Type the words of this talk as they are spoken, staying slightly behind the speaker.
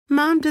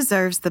Mom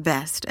deserves the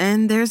best,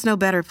 and there's no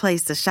better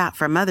place to shop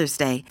for Mother's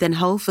Day than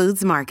Whole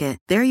Foods Market.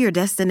 They're your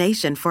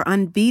destination for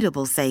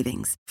unbeatable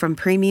savings, from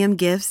premium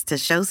gifts to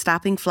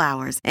show-stopping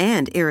flowers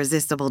and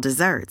irresistible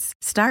desserts.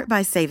 Start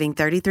by saving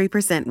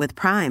 33% with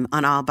Prime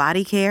on all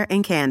body care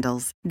and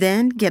candles.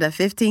 Then get a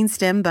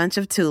 15-stem bunch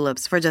of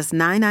tulips for just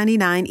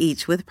 $9.99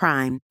 each with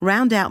Prime.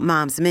 Round out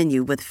Mom's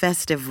menu with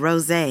festive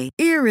rosé,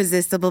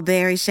 irresistible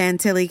berry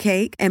chantilly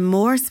cake, and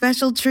more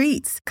special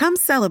treats. Come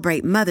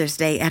celebrate Mother's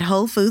Day at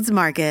Whole Foods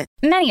Market.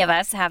 Many of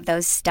us have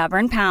those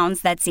stubborn pounds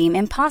that seem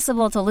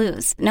impossible to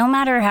lose, no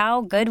matter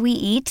how good we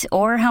eat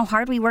or how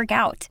hard we work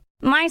out.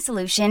 My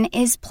solution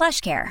is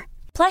PlushCare.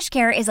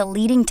 PlushCare is a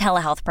leading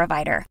telehealth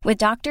provider with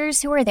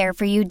doctors who are there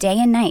for you day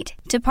and night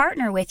to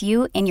partner with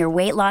you in your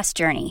weight loss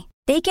journey.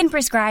 They can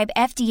prescribe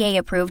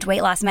FDA-approved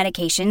weight loss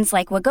medications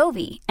like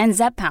Wegovy and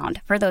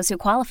Zepbound for those who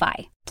qualify.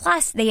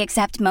 Plus, they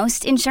accept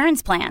most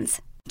insurance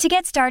plans. To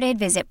get started,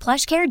 visit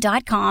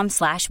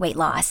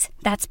plushcare.com/weightloss.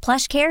 That's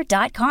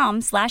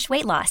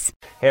plushcare.com/weightloss.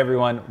 Hey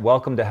everyone,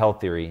 welcome to Health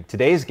Theory.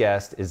 Today's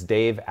guest is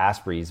Dave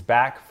Asprey. He's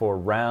back for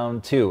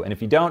round two. And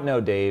if you don't know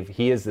Dave,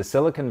 he is the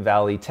Silicon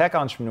Valley tech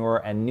entrepreneur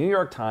and New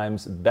York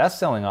Times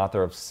best-selling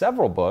author of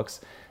several books,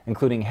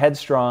 including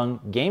Headstrong,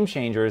 Game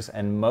Changers,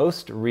 and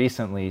most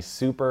recently,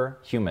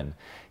 Superhuman.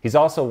 He's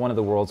also one of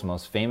the world's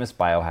most famous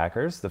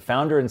biohackers, the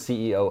founder and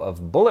CEO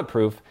of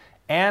Bulletproof,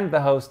 and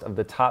the host of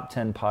the Top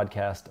 10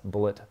 podcast,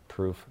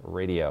 Bulletproof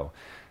Radio.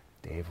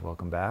 Dave,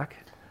 welcome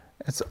back.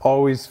 It's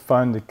always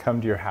fun to come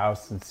to your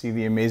house and see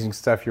the amazing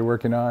stuff you're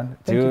working on.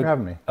 Thank you for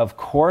having me. Of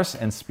course,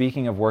 and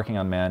speaking of working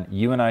on, man,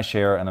 you and I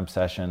share an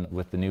obsession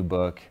with the new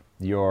book,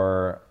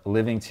 You're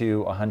Living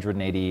to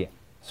 180.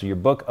 So your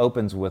book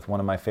opens with one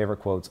of my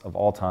favorite quotes of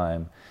all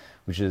time,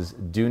 which is,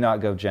 "Do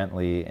not go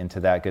gently into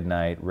that good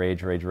night,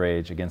 rage, rage,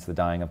 rage against the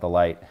dying of the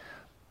light."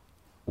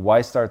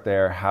 Why start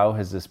there? How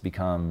has this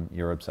become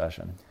your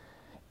obsession?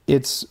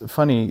 It's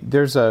funny.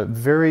 There's a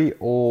very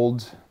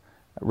old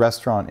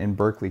restaurant in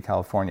Berkeley,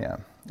 California.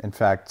 In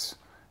fact,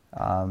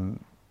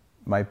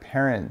 my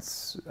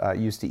parents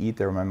used to eat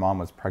there when my mom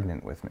was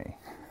pregnant with me,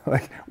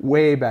 like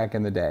way back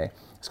in the day.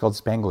 It's called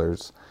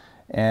Spangler's.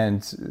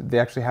 And they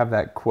actually have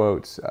that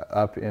quote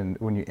up in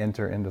when you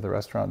enter into the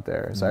restaurant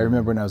there. So I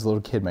remember when I was a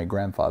little kid, my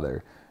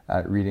grandfather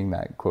reading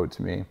that quote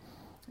to me.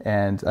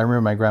 And I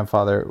remember my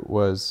grandfather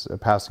was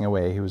passing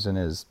away. He was in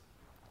his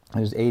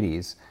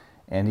 80s,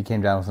 and he came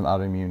down with an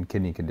autoimmune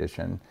kidney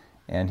condition.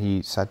 And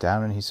he sat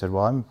down and he said,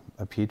 "Well, I'm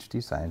a PhD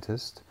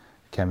scientist,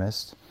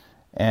 chemist,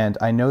 and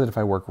I know that if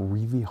I work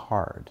really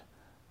hard,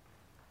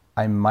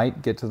 I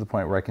might get to the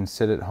point where I can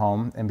sit at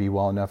home and be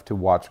well enough to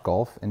watch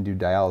golf and do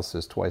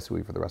dialysis twice a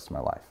week for the rest of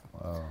my life.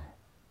 Wow.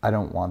 I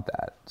don't want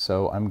that,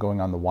 so I'm going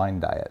on the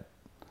wine diet."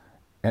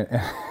 And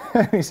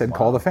he said,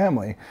 "Call the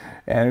family."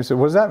 And I said,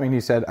 "What does that mean?" He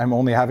said, "I'm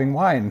only having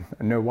wine,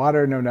 no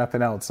water, no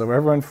nothing else." So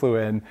everyone flew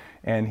in,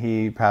 and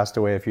he passed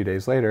away a few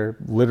days later,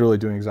 literally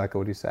doing exactly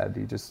what he said.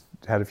 He just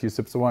had a few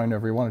sips of wine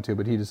whenever he wanted to,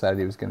 but he decided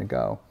he was going to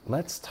go.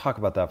 Let's talk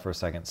about that for a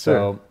second. Sure.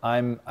 So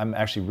I'm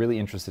actually really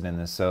interested in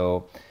this.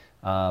 So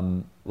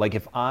like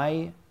if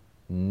I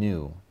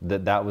knew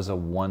that that was a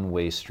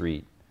one-way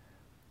street,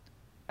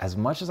 as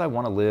much as I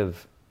want to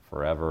live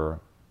forever,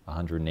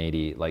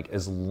 180, like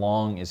as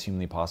long as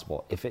humanly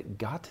possible, if it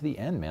got to the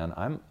end, man,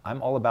 I'm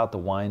all about the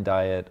wine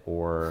diet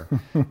or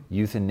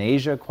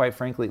euthanasia, quite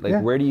frankly.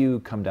 Like, where do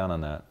you come down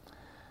on that?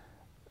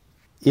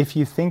 If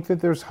you think that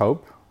there's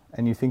hope,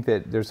 and you think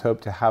that there's hope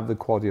to have the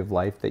quality of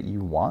life that you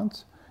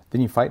want,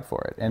 then you fight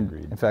for it. And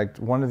in fact,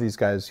 one of these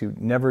guys who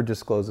never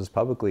discloses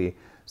publicly,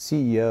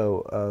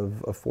 CEO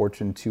of a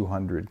Fortune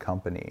 200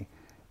 company,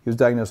 he was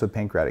diagnosed with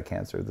pancreatic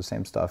cancer, the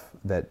same stuff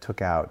that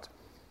took out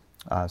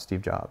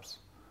Steve Jobs.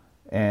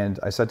 And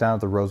I sat down at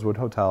the Rosewood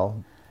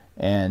Hotel,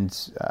 and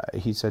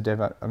he said,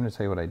 "Dave, I'm going to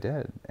tell you what I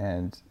did."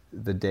 And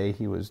the day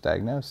he was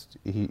diagnosed,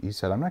 he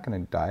said, "I'm not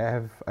going to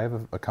die. I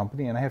have a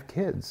company and I have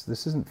kids.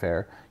 This isn't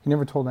fair." He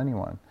never told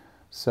anyone.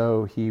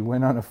 So he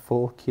went on a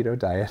full keto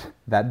diet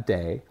that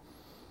day,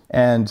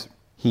 and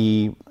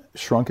he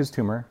shrunk his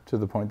tumor to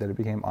the point that it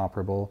became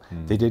operable.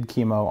 They did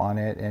chemo on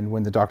it, and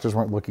when the doctors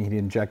weren't looking, he'd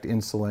inject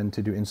insulin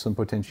to do insulin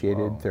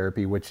potentiated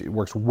therapy, which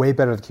works way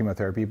better than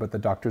chemotherapy, but the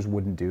doctors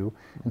wouldn't do.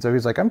 And so he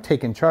was like, "I'm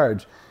taking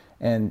charge."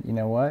 And you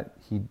know what?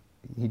 He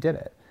did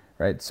it,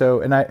 right?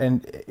 So, and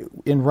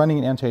in running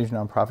an anti-aging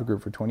nonprofit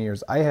group for 20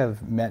 years, I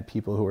have met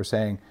people who are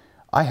saying,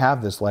 "I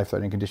have this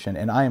life-threatening condition,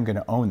 and I am going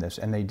to own this,"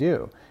 and they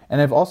do. And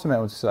I've also met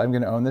ones who say, "I'm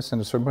going to own this,"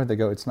 and at a certain point they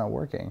go, "It's not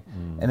working,"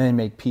 and then they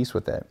make peace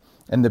with it.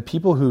 And the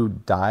people who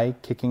die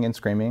kicking and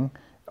screaming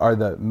are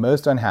the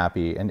most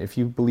unhappy. And if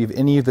you believe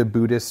any of the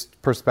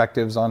Buddhist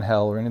perspectives on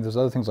hell or any of those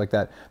other things like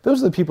that,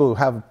 those are the people who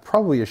have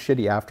probably a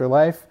shitty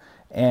afterlife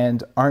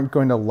and aren't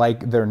going to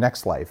like their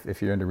next life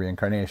if you're into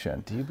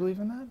reincarnation. Do you believe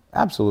in that?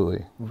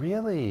 Absolutely.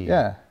 Really?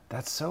 Yeah.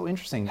 That's so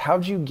interesting.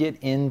 How'd you get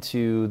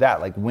into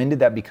that? Like, when did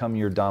that become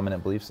your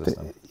dominant belief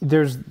system?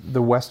 There's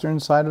the Western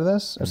side of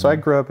this. So I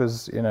grew up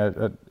as in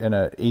a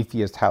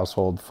atheist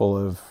household full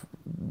of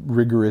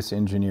rigorous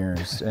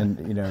engineers,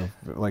 and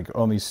like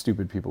only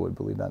stupid people would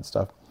believe that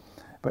stuff.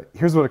 But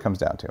here's what it comes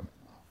down to.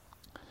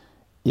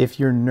 If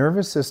your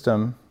nervous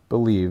system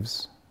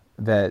believes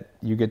that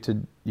you get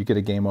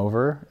a game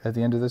over at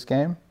the end of this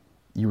game,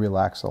 you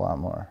relax a lot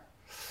more.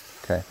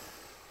 Okay.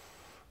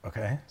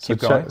 Okay. Keep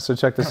going. So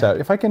check this out.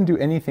 If I can do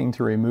anything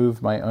to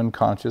remove my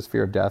unconscious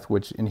fear of death,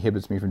 which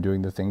inhibits me from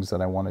doing the things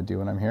that I want to do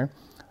when I'm here,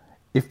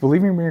 if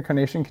believing in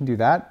reincarnation can do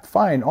that,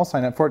 fine, I'll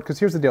sign up for it. Because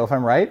here's the deal: if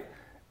I'm right,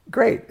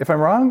 great. If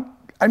I'm wrong,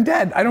 I'm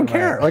dead. I don't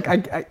care. Like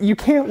you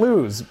can't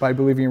lose by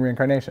believing in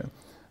reincarnation.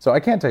 So I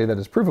can't tell you that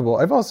it's provable.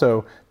 I've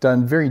also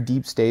done very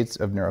deep states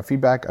of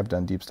neurofeedback. I've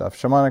done deep stuff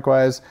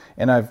shamanic-wise,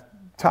 and I've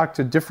talked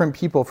to different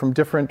people from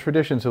different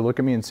traditions who look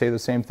at me and say the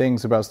same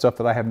things about stuff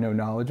that I have no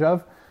knowledge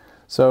of.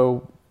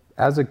 So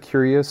as a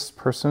curious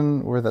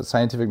person, where that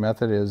scientific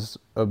method is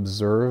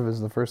observe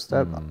is the first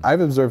step. I've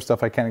observed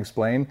stuff I can't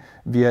explain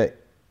via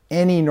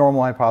any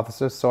normal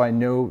hypothesis, so I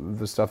know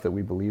the stuff that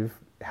we believe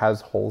has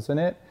holes in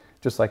it,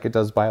 just like it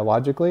does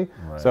biologically.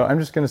 Right. So I'm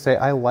just going to say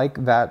I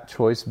like that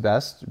choice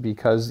best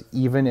because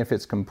even if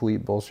it's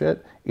complete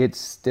bullshit, it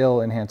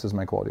still enhances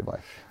my quality of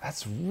life.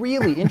 That's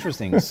really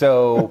interesting.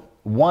 So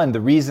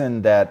the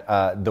reason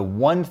that the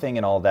one thing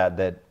in all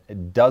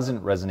that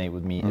doesn't resonate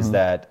with me is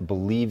that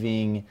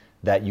believing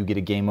that you get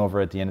a game over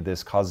at the end of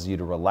this causes you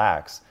to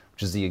relax,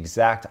 which is the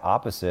exact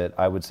opposite,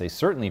 I would say,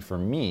 certainly for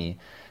me.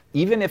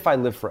 Even if I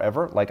live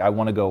forever, like I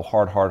want to go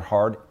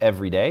hard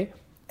every day.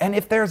 And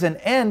if there's an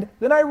end,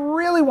 then I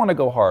really want to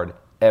go hard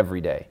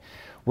every day.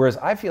 Whereas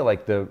I feel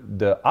like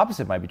the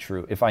opposite might be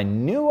true. If I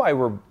knew I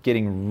were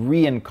getting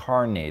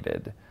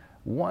reincarnated,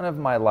 one of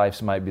my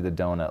lives might be the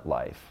donut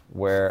life,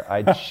 where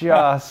I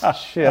just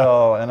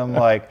chill and I'm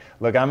like,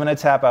 look, I'm going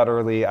to tap out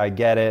early. I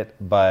get it,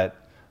 but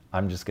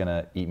I'm just going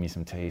to eat me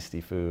some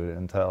tasty food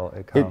until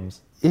it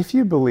comes. If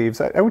you believe,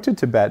 so I went to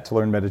Tibet to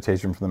learn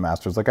meditation from the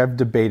masters. Like I've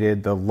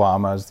debated the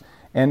lamas,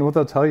 and what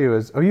they'll tell you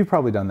is, oh, you've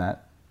probably done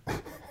that.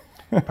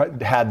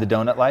 Had the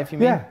donut life, you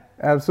mean? Yeah,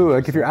 absolutely.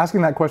 Like if you're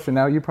asking that question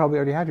now, you probably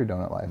already had your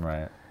donut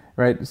life.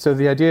 Right. So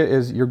the idea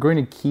is you're going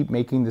to keep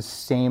making the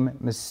same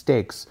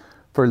mistakes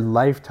for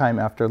lifetime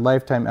after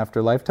lifetime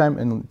after lifetime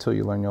until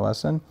you learn your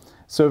lesson.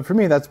 So for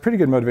me, that's pretty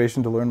good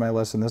motivation to learn my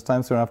lesson this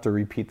time, so I don't have to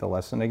repeat the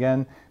lesson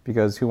again,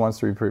 because who wants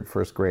to repeat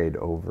first grade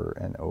over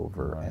and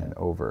over and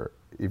over?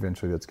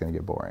 Eventually that's going to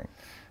get boring.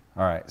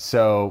 All right,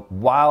 so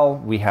while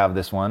we have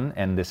this one,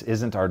 and this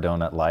isn't our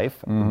donut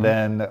life,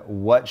 then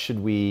what should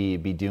we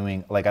be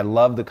doing? Like, I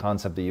love the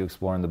concept that you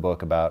explore in the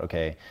book about,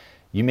 okay,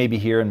 you may be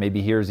here, and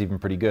maybe here is even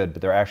pretty good,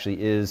 but there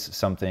actually is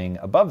something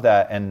above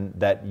that, and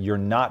that you're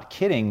not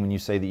kidding when you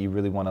say that you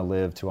really want to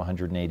live to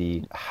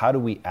 180. How do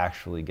we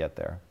actually get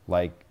there?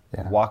 Like,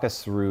 walk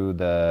us through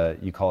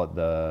you call it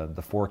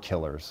the 4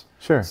 killers.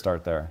 Sure. Let's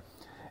start there.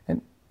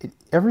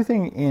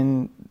 Everything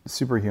in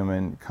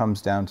Superhuman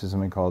comes down to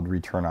something called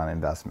return on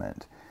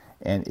investment.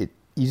 And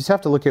you just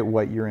have to look at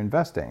what you're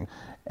investing.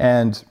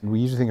 And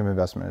we usually think of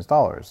investment as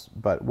dollars,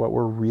 but what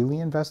we're really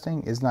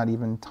investing is not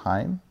even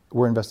time,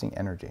 we're investing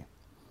energy.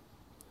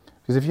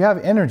 Because if you have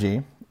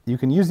energy, you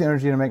can use the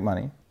energy to make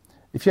money.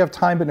 If you have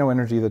time but no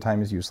energy, the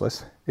time is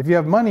useless. If you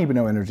have money but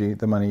no energy,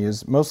 the money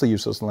is mostly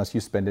useless unless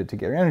you spend it to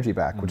get your energy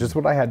back, which is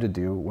what I had to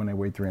do when I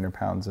weighed 300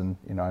 pounds and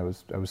I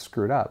was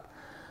screwed up.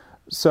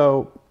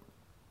 So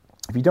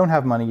if you don't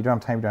have money, you don't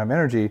have time, you don't have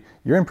energy,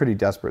 you're in pretty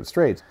desperate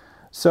straits.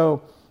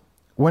 So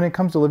when it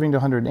comes to living to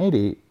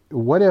 180,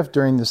 what if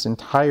during this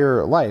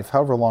entire life,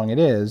 however long it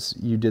is,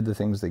 you did the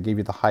things that gave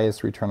you the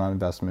highest return on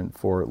investment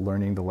for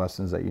learning the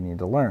lessons that you need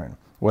to learn?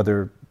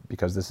 Whether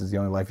because this is the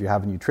only life you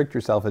have and you tricked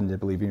yourself into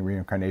believing in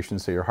reincarnation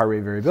so your heart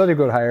rate variability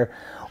will go higher,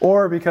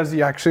 or because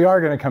you actually are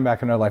going to come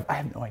back in another life. I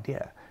have no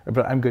idea,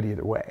 but I'm good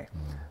either way.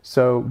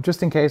 So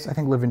just in case, I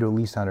think living to at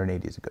least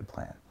 180 is a good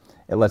plan.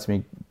 It lets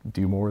me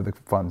do more of the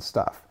fun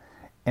stuff.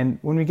 And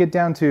when we get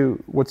down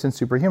to what's in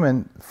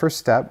Superhuman, first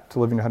step to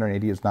living to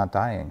 180 is not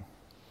dying.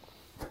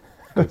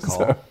 Good call.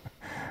 So,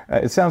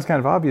 it sounds kind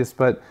of obvious,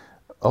 but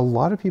a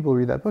lot of people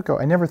read that book go,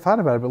 I never thought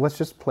about it, but let's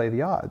just play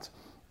the odds.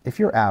 If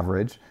you're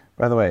average,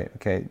 by the way,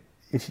 okay,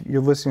 if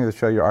you're listening to the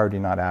show, you're already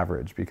not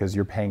average because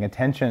you're paying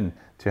attention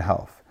to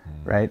health,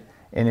 right?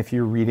 And if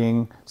you're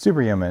reading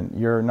Superhuman,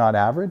 you're not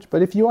average,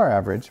 but if you are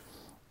average,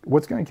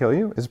 what's going to kill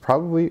you is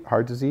probably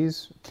heart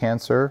disease,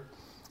 cancer,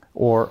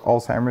 or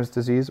Alzheimer's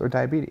disease, or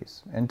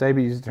diabetes. And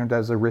diabetes turns out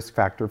as a risk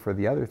factor for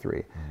the other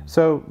 3.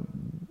 So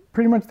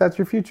pretty much that's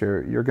your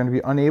future. You're going to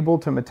be unable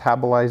to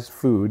metabolize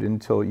food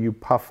until you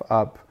puff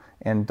up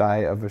and die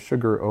of a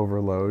sugar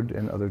overload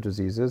and other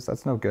diseases.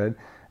 That's no good.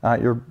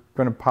 You're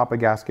going to pop a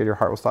gasket, your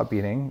heart will stop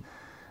beating.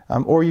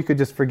 Or you could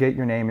just forget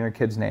your name and your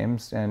kids'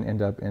 names and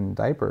end up in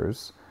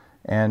diapers.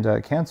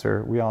 And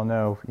cancer, we all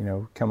know,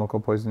 chemical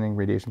poisoning,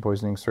 radiation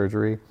poisoning,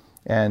 surgery.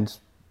 And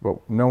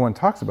what no one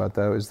talks about,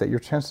 though, is that your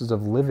chances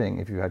of living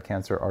if you had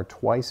cancer are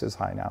twice as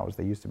high now as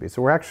they used to be.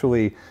 So we're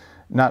actually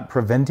not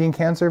preventing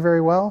cancer very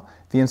well.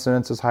 The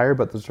incidence is higher,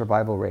 but the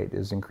survival rate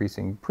is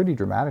increasing pretty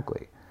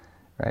dramatically,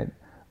 right?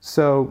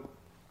 So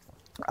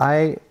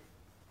I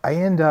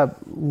end up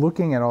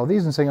looking at all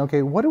these and saying,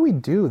 okay, what do we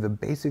do? The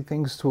basic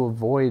things to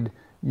avoid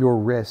your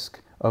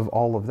risk of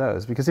all of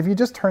those. Because if you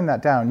just turn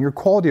that down, your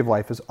quality of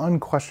life is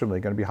unquestionably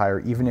going to be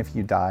higher, even if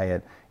you die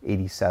at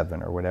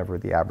 87 or whatever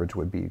the average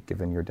would be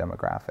given your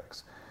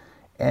demographics.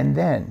 And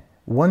then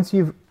once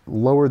you've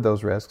lowered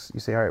those risks, you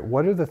say, all right,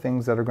 what are the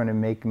things that are going to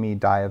make me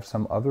die of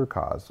some other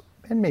cause?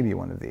 And maybe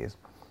one of these.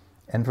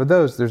 And for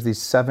those, there's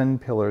these 7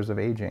 pillars of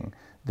aging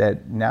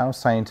that now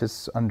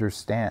scientists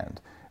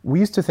understand. We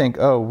used to think,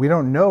 oh, we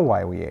don't know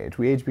why we age.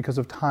 We age because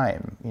of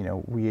time.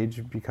 We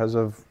age because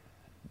of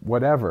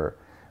whatever.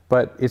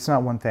 But it's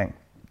not one thing.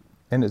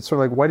 And it's sort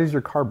of like, why does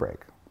your car break?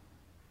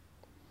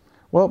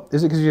 Well,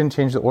 is it because you didn't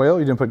change the oil?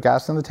 You didn't put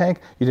gas in the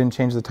tank? You didn't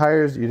change the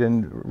tires? You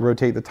didn't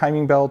rotate the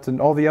timing belt and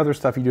all the other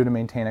stuff you do to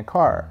maintain a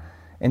car?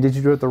 And did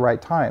you do it at the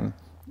right time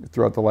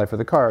throughout the life of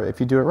the car? If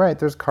you do it right,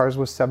 there's cars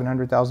with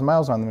 700,000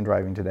 miles on them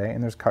driving today,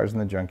 and there's cars in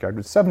the junkyard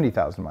with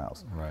 70,000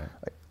 miles. Right.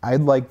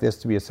 I'd like this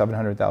to be a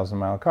 700,000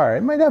 mile car.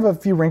 It might have a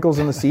few wrinkles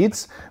in the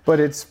seats, but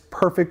it's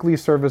perfectly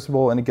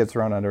serviceable and it gets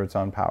around under its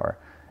own power.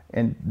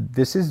 And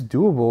this is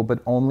doable, but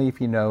only if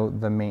you know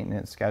the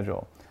maintenance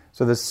schedule.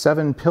 So the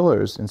 7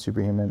 pillars in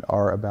Superhuman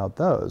are about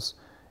those.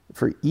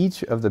 For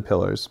each of the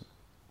pillars,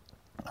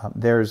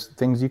 there's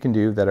things you can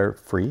do that are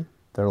free,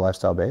 that are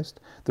lifestyle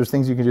based. There's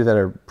things you can do that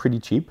are pretty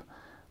cheap,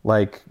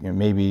 like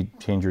maybe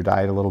change your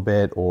diet a little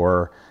bit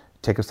or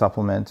take a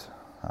supplement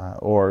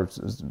or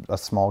a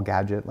small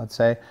gadget, let's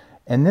say.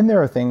 And then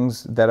there are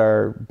things that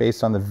are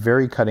based on the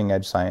very cutting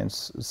edge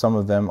science. Some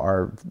of them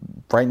are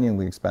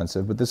frighteningly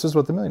expensive, but this is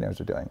what the millionaires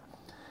are doing.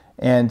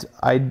 And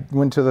I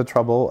went to the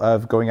trouble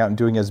of going out and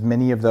doing as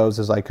many of those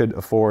as I could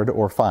afford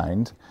or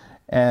find.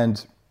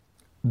 And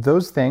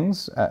those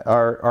things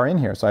are in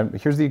here. So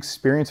here's the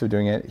experience of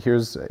doing it.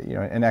 Here's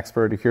an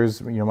expert.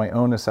 Here's my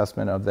own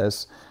assessment of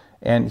this.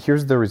 And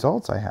here's the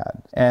results I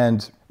had.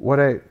 And what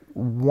I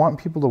want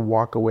people to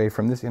walk away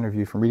from this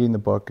interview, from reading the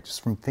book,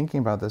 just from thinking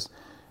about this,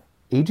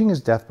 aging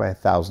is death by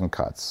 1,000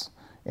 cuts.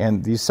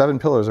 And these 7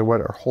 pillars are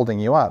what are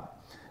holding you up.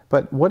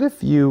 But what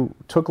if you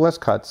took less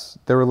cuts,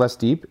 they were less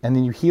deep, and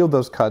then you healed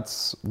those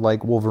cuts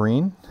like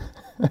Wolverine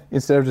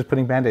instead of just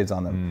putting Band-Aids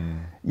on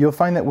them? You'll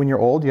find that when you're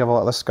old, you have a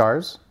lot less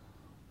scars,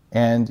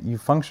 and you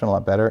function a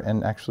lot better,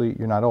 and actually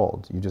you're not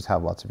old, you just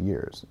have lots of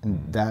years.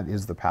 And that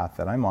is the path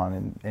that I'm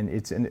on, and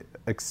it's an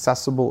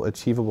accessible,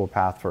 achievable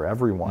path for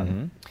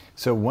everyone.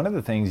 So one of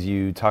the things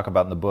you talk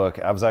about in the book,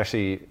 I was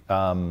actually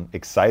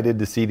excited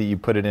to see that you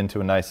put it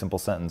into a nice simple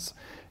sentence.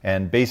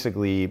 And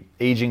basically,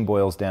 aging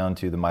boils down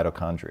to the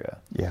mitochondria.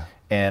 Yeah.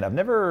 And I've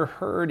never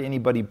heard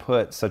anybody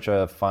put such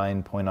a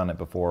fine point on it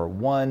before.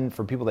 1,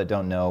 for people that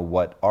don't know,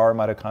 what are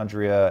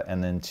mitochondria?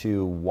 And then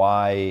 2,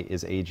 why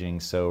is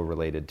aging so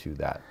related to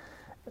that?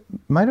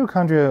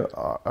 Mitochondria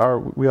are,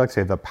 we like to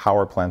say, the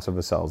power plants of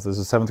the cells. This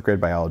is 7th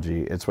grade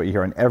biology. It's what you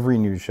hear on every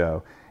news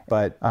show.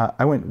 But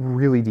I went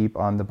really deep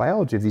on the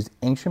biology of these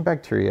ancient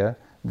bacteria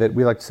that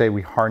we like to say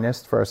we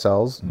harnessed for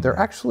ourselves. They're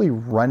actually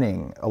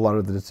running a lot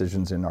of the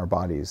decisions in our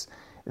bodies.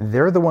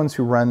 They're the ones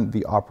who run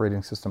the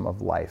operating system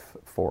of life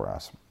for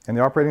us. And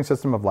the operating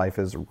system of life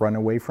is run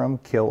away from,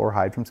 kill, or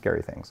hide from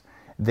scary things.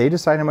 They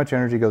decide how much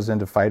energy goes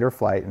into fight or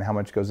flight and how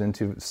much goes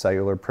into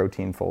cellular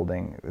protein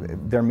folding.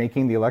 They're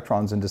making the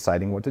electrons and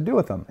deciding what to do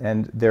with them.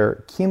 And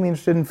they're keenly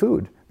interested in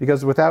food,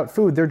 because without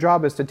food, their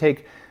job is to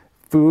take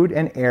food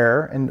and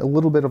air and a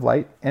little bit of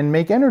light and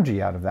make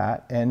energy out of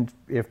that. And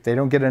if they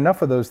don't get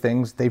enough of those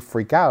things, they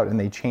freak out and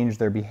they change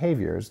their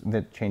behaviors.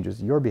 That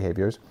changes your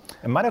behaviors.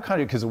 And mitochondria,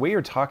 because the way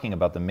you're talking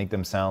about them make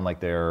them sound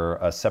like they're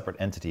a separate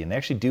entity, and they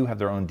actually do have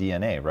their own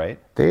DNA, right?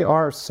 They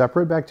are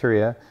separate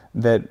bacteria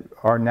that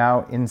are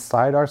now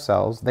inside our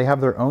cells. They have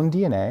their own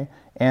DNA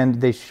and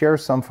they share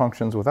some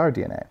functions with our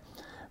DNA.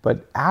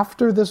 But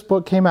after this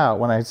book came out,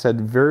 when I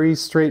said very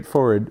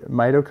straightforward,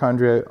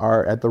 mitochondria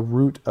are at the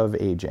root of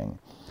aging.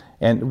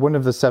 And one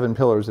of the 7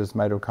 pillars is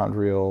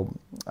mitochondrial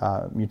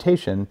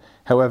mutation.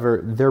 However,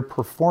 their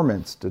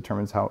performance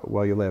determines how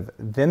well you live.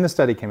 Then the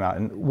study came out,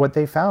 and what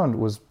they found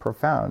was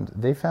profound.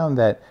 They found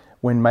that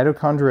when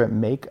mitochondria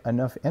make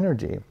enough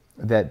energy,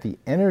 that the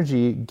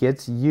energy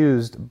gets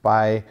used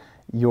by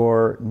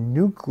your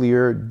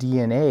nuclear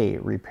DNA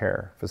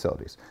repair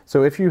facilities.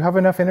 So if you have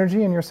enough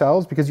energy in your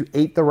cells because you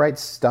ate the right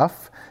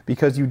stuff,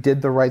 because you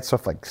did the right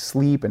stuff like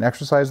sleep and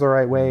exercise the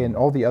right way and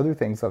all the other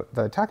things that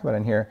I talk about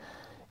in here,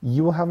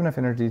 you will have enough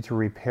energy to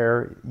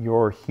repair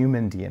your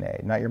human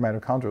DNA, not your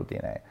mitochondrial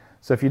DNA.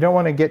 So if you don't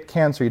want to get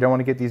cancer, you don't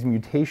want to get these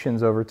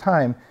mutations over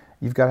time,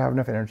 you've got to have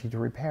enough energy to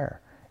repair.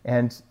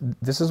 And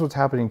this is what's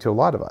happening to a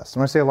lot of us.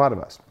 When I say a lot of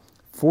us,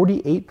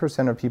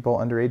 48% of people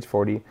under age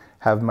 40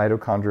 have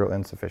mitochondrial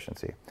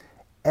insufficiency.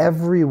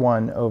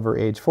 Everyone over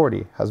age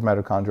 40 has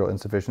mitochondrial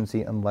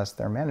insufficiency unless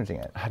they're managing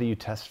it. How do you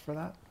test for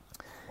that?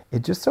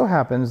 It just so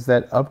happens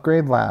that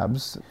Upgrade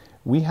Labs,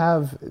 we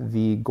have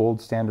the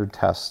gold standard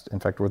test. In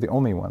fact, we're the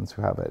only ones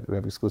who have it. We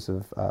have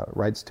exclusive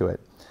rights to it.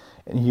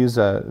 And you use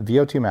a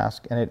VO2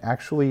 mask, and it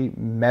actually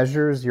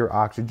measures your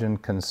oxygen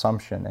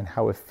consumption and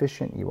how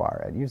efficient you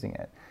are at using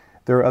it.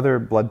 There are other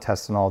blood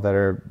tests and all that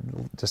are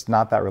just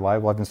not that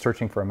reliable. I've been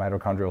searching for a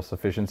mitochondrial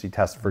sufficiency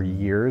test for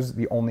years.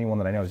 The only one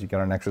that I know is you get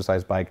on an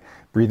exercise bike,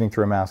 breathing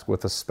through a mask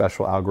with a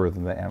special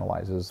algorithm that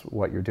analyzes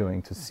what you're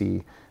doing to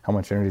see how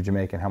much energy you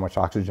make and how much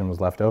oxygen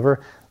was left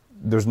over.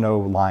 There's no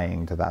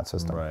lying to that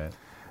system. Right.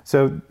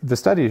 So the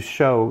studies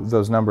show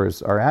those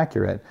numbers are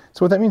accurate.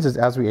 So what that means is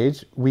as we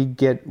age, we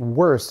get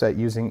worse at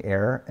using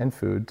air and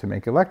food to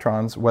make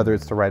electrons, whether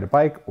it's to ride a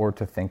bike or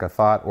to think a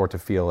thought or to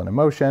feel an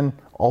emotion.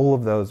 All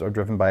of those are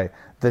driven by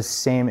the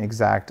same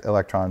exact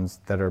electrons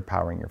that are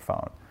powering your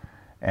phone.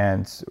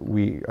 And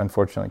we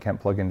unfortunately can't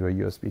plug into a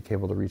USB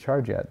cable to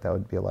recharge yet. That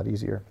would be a lot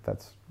easier.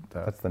 That's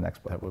the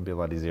next one. That would be a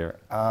lot easier.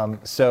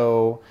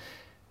 So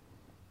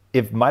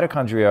if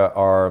mitochondria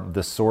are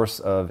the source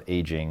of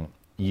aging,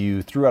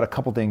 you threw out a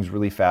couple things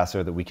really fast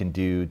there that we can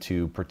do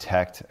to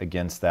protect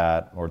against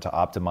that or to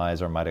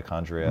optimize our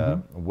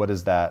mitochondria. What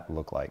does that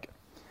look like?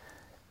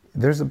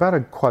 There's about a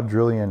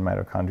quadrillion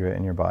mitochondria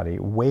in your body,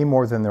 way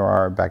more than there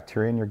are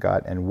bacteria in your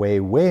gut and way,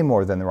 way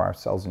more than there are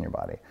cells in your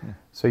body.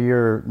 So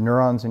your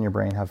neurons in your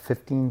brain have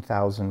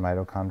 15,000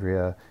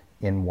 mitochondria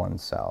in one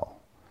cell.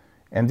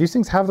 And these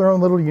things have their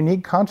own little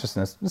unique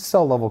consciousness,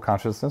 cell level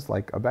consciousness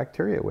like a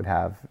bacteria would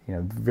have,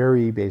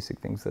 very basic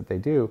things that they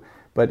do.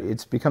 But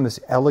it's become this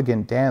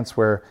elegant dance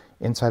where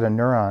inside a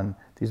neuron,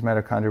 these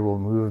mitochondria will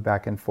move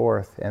back and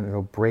forth and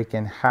it'll break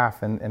in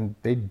half and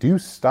they do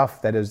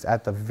stuff that is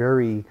at the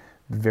very,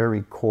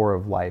 very core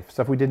of life.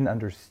 Stuff we didn't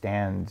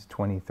understand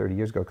 20, 30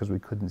 years ago because we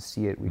couldn't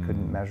see it, we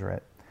couldn't measure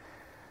it.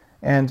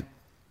 And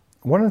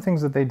one of the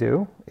things that they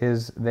do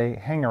is they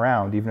hang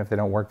around even if they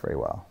don't work very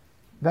well.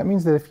 That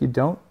means that if you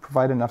don't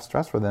provide enough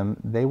stress for them,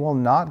 they will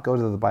not go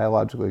to the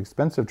biologically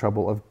expensive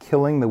trouble of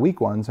killing the weak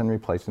ones and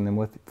replacing them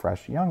with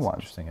fresh young ones.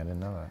 Interesting, I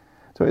didn't know that.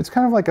 So it's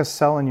kind of like a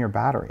cell in your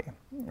battery,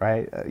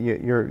 right?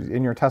 You're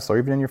in your Tesla or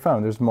even in your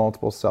phone, there's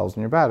multiple cells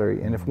in your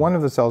battery. And if one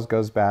of the cells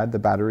goes bad,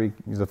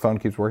 the phone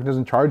keeps working,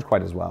 doesn't charge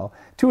quite as well.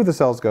 Two of the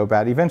cells go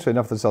bad, eventually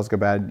enough of the cells go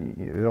bad,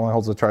 it only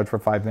holds the charge for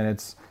 5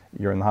 minutes,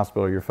 you're in the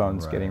hospital, your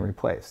phone's getting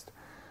replaced.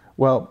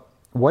 Well,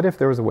 what if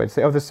there was a way to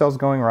say, this cell's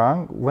going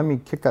wrong, let me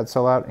kick that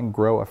cell out and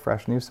grow a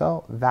fresh new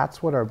cell?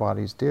 That's what our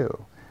bodies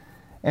do.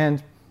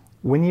 And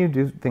when you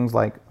do things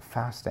like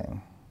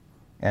fasting,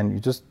 and you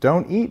just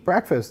don't eat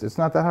breakfast, it's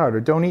not that hard, or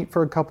don't eat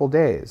for a couple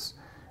days.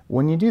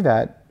 When you do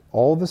that,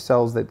 all the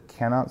cells that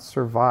cannot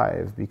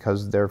survive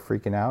because they're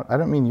freaking out, I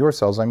don't mean your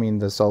cells, I mean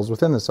the cells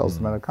within the cells,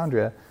 the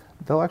mitochondria,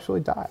 they'll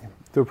actually die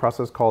through a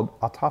process called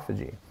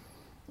autophagy.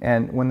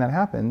 And when that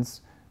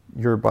happens,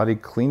 your body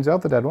cleans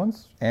out the dead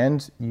ones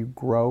and you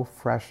grow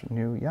fresh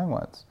new young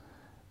ones.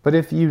 But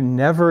if you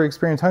never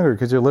experience hunger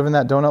because you're living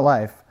that donut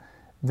life,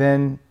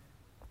 then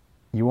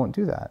you won't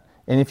do that.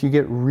 And if you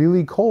get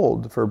really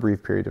cold for a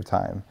brief period of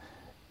time,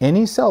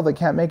 any cell that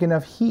can't make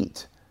enough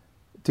heat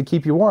to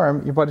keep you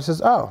warm, your body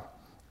says,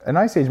 an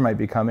ice age might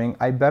be coming,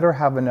 I better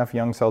have enough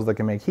young cells that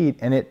can make heat,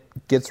 and it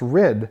gets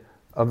rid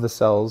of the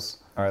cells.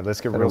 All right,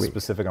 let's get real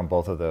specific on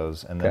both of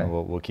those and then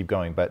we'll keep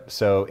going. But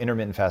so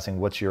intermittent fasting,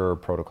 what's your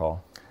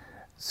protocol?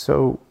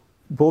 So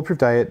Bulletproof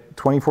Diet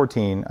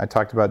 2014, I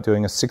talked about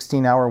doing a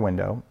 16-hour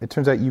window. It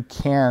turns out you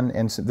can,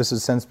 and this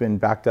has since been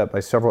backed up by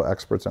several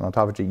experts on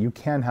autophagy, you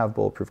can have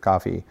bulletproof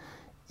coffee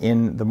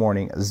in the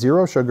morning.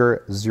 0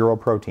 sugar, 0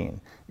 protein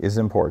is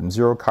important,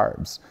 0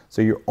 carbs.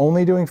 So you're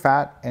only doing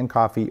fat and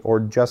coffee or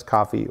just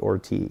coffee or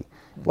tea.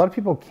 A lot of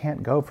people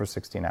can't go for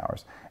 16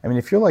 hours. I mean,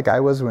 if you're like I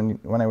was when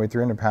I weighed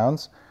 300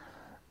 pounds,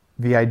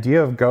 the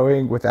idea of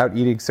going without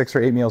eating 6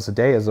 or 8 meals a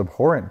day is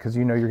abhorrent because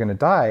you know you're going to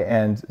die.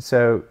 And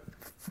so,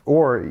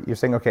 or you're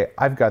saying, okay,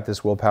 I've got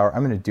this willpower,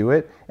 I'm going to do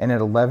it. And at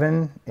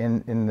 11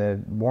 in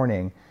the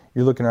morning,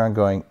 you're looking around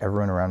going,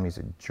 everyone around me is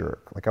a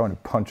jerk. Like, I want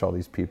to punch all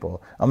these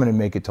people. I'm going to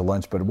make it to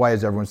lunch, but why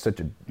is everyone such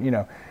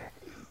a,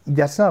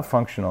 that's not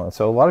functional.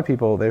 So a lot of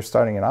people, they're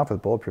starting it off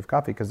with bulletproof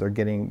coffee because they're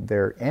getting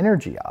their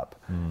energy up,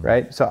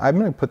 right? So I'm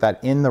going to put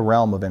that in the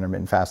realm of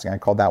intermittent fasting. I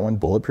call that one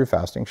bulletproof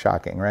fasting,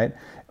 shocking, right?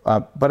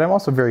 But I'm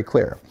also very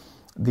clear.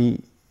 The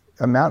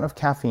amount of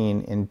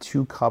caffeine in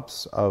 2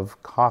 cups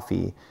of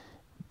coffee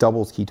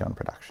doubles ketone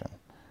production,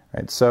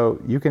 right? So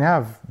you can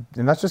have,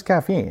 and that's just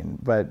caffeine,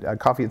 but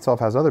coffee itself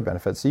has other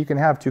benefits. So you can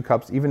have 2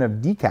 cups even of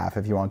decaf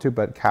if you want to,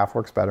 but caf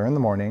works better in the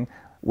morning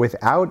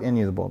without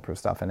any of the bulletproof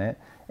stuff in it,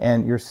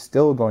 and you're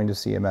still going to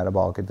see a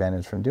metabolic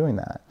advantage from doing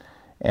that.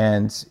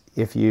 And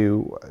if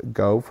you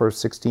go for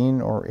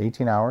 16 or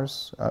 18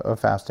 hours of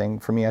fasting,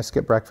 for me, I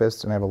skip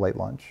breakfast and I have a late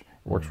lunch.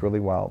 It works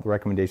really well. The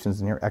recommendations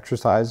in here: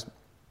 exercise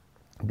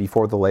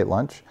before the late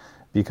lunch,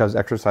 because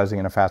exercising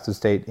in a fasted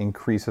state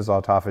increases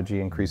autophagy,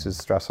 increases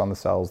stress on the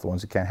cells. The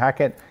ones that can't hack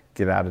it,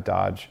 get out of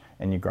Dodge,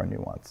 and you grow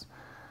new ones.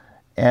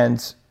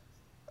 And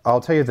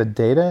I'll tell you, the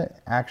data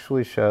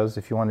actually shows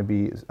if you want to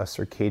be a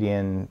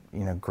circadian,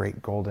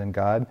 great golden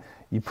god,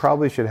 you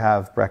probably should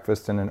have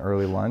breakfast and an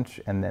early lunch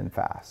and then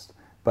fast.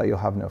 But you'll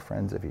have no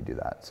friends if you do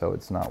that, so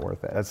it's not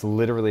worth it. That's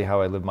literally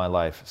how I live my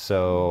life.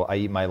 So I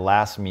eat my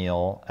last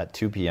meal at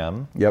 2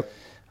 p.m. Yep.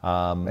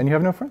 And you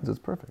have no friends, it's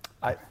perfect.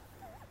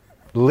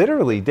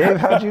 Literally, Dave,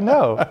 how'd you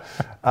know?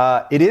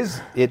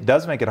 It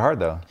does make it hard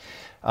though.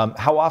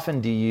 How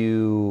often do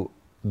you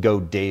go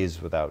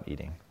days without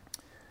eating?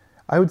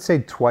 I would say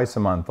twice a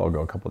month I'll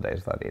go a couple of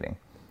days without eating.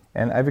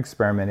 And I've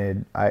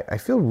experimented. I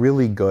feel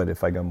really good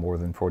if I go more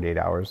than 48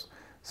 hours.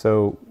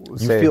 So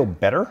you feel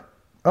better?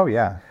 Oh,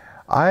 yeah.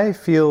 I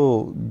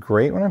feel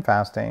great when I'm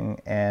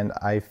fasting, and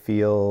I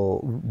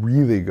feel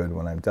really good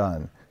when I'm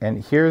done.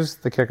 And here's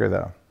the kicker,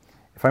 though.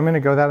 If I'm going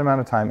to go that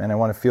amount of time and I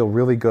want to feel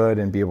really good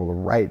and be able to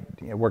write,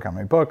 work on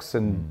my books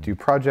and do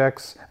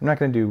projects, I'm not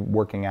going to do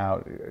working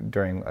out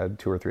during a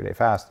 2 or 3 day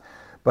fast,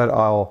 but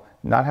I'll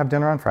not have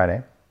dinner on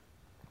Friday.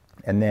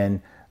 And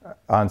then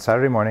on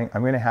Saturday morning,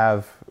 I'm going to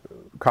have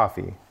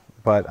coffee,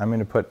 but I'm going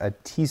to put a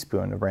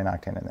teaspoon of brain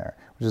octane in there,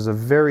 which is a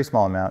very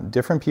small amount.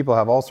 Different people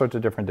have all sorts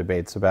of different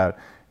debates about,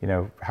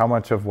 how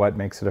much of what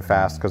makes it a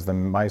fast, because the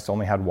mice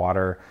only had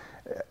water.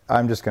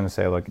 I'm just going to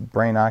say, look,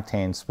 brain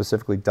octane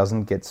specifically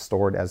doesn't get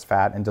stored as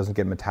fat and doesn't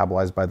get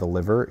metabolized by the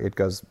liver. It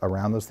goes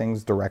around those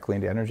things directly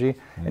into energy.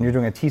 And you're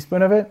doing a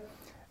teaspoon of it,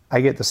 I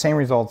get the same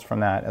results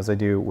from that as I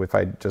do if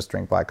I just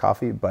drink black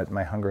coffee, but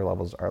my hunger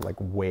levels are like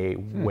way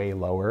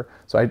lower.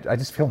 So I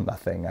just feel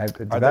nothing.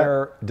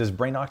 Does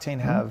brain octane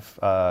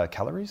have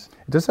calories?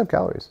 It does have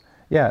calories,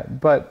 yeah,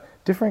 but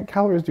different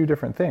calories do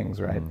different things,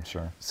 right?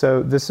 Sure.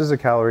 So this is a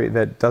calorie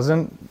that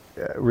doesn't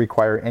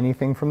require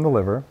anything from the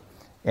liver,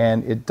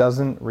 and it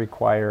doesn't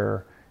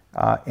require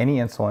any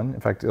insulin. In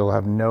fact, it'll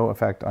have no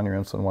effect on your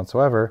insulin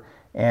whatsoever.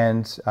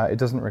 And it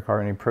doesn't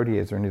require any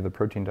protease or any of the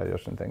protein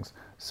digestion things.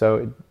 So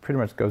it pretty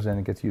much goes in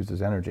and gets used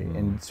as energy.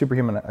 In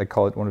Superhuman, I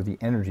call it one of the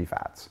energy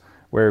fats,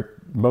 where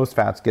most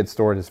fats get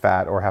stored as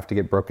fat or have to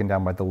get broken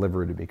down by the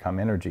liver to become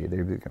energy. They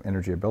become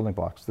energy or building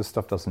blocks. This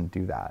stuff doesn't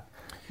do that.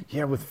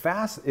 Yeah, with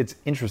fast, it's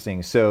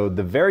interesting. So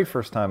the very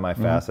first time I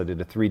fast, I did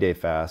a 3-day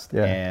fast,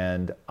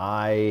 and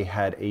I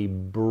had a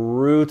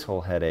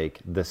brutal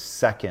headache the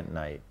second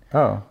night.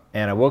 Oh.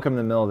 And I woke up in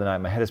the middle of the night,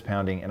 my head is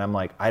pounding, and I'm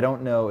like, I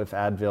don't know if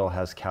Advil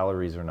has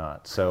calories or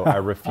not, so I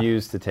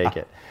refuse to take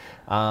it.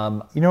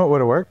 You know what would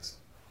have worked?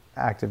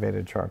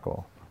 Activated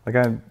charcoal.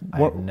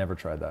 I've never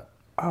tried that.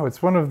 Oh,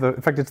 it's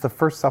in fact, it's the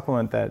first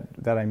supplement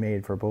that I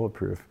made for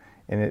Bulletproof,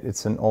 and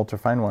it's an ultra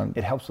fine one.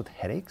 It helps with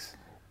headaches?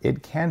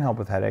 It can help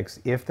with headaches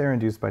if they're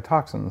induced by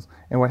toxins.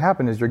 And what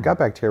happened is your gut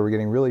bacteria were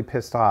getting really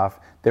pissed off.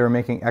 They were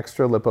making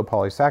extra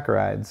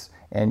lipopolysaccharides,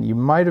 and you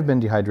might have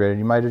been dehydrated.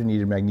 You might have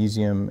needed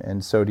magnesium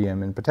and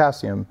sodium and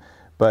potassium,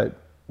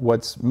 but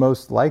what's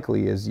most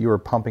likely is you were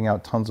pumping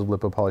out tons of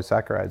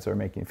lipopolysaccharides that are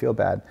making you feel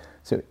bad.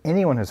 So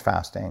anyone who's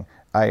fasting,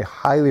 I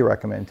highly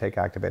recommend take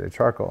activated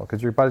charcoal,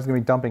 because your body's going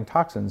to be dumping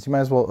toxins. You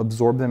might as well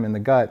absorb them in the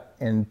gut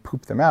and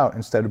poop them out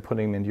instead of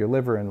putting them into your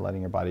liver and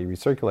letting your body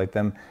recirculate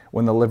them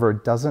when the liver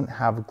doesn't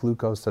have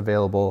glucose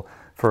available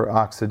for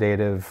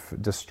oxidative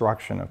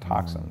destruction of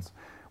toxins.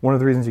 One of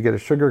the reasons you get a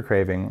sugar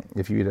craving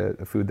if you eat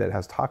a food that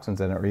has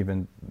toxins in it, or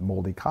even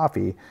moldy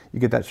coffee, you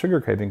get that sugar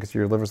craving because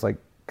your liver's like,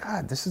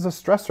 God, this is a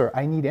stressor.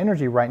 I need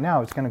energy right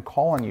now. It's going to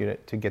call on you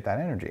to get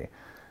that energy.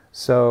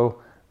 So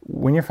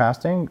when you're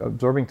fasting,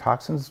 absorbing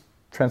toxins,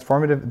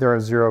 transformative, there are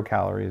 0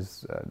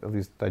 calories, at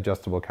least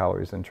digestible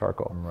calories in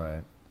charcoal.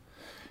 Right.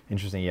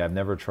 Interesting. Yeah, I've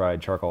never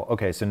tried charcoal.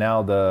 Okay, so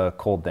now the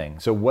cold thing.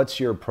 So what's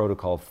your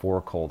protocol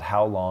for cold?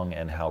 How long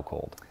and how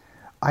cold?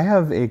 I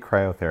have a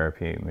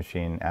cryotherapy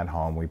machine at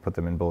home. We put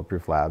them in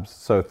Bulletproof Labs.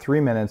 So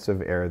 3 minutes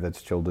of air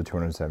that's chilled to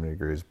 270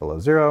 degrees below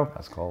zero.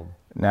 That's cold.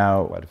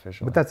 Now, quite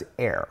official. But that's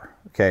air.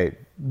 Okay,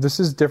 this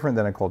is different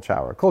than a cold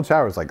shower. Cold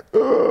shower is like,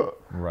 ugh.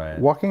 Right.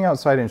 Walking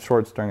outside in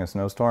shorts during a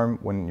snowstorm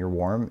when you're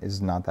warm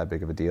is not that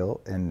big of a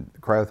deal, and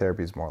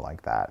cryotherapy is more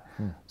like that.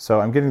 So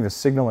I'm getting the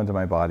signal into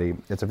my body.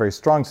 It's a very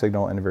strong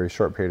signal in a very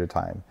short period of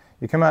time.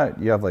 You come out,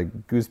 you have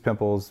like goose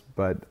pimples,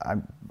 but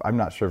I'm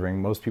not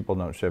shivering. Most people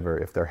don't shiver.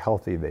 If they're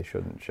healthy, they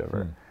shouldn't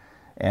shiver.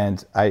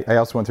 And I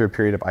also went through a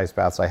period of ice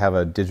baths. I have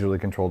a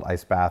digitally controlled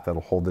ice bath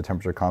that'll hold the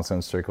temperature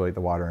constant, circulate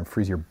the water, and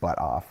freeze your butt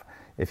off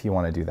if you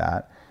want to do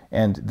that.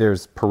 And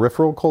there's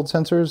peripheral cold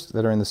sensors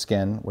that are in the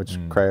skin, which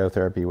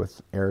cryotherapy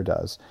with air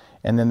does.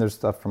 And then there's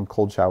stuff from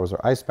cold showers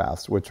or ice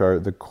baths, which are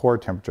the core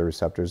temperature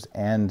receptors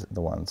and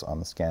the ones on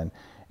the skin.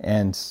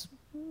 And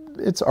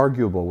it's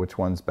arguable which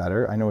one's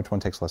better. I know which one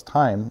takes less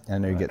time, and I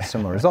know you get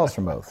similar results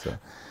from both. So,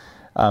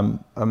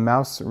 a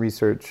mouse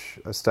research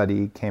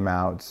study came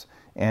out,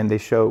 and they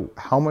show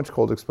how much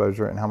cold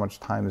exposure and how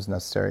much time is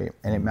necessary,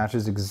 and it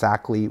matches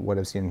exactly what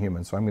I've seen in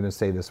humans. So I'm going to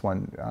say this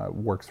one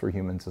works for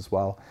humans as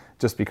well,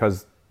 just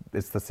because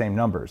it's the same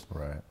numbers.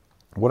 Right.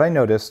 What I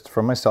noticed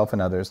from myself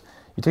and others,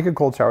 you take a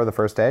cold shower the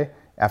first day,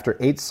 after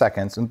 8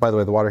 seconds, and by the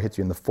way, the water hits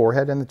you in the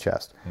forehead and the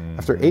chest.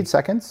 After 8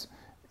 seconds,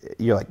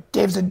 you're like,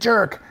 Dave's a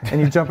jerk,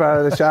 and you jump out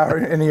of the shower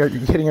and you're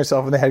hitting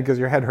yourself in the head because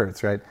your head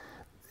hurts, right?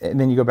 And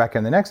then you go back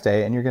in the next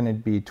day and you're going to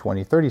be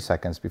 20, 30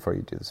 seconds before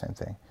you do the same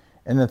thing.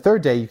 And the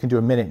third day you can do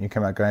a minute and you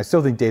come out going, I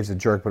still think Dave's a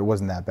jerk, but it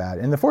wasn't that bad.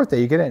 And the fourth day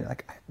you get in,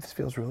 like, this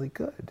feels really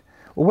good.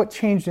 Well, what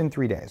changed in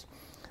 3 days?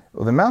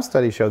 Well, the mouse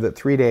study showed that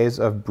 3 days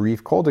of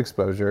brief cold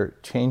exposure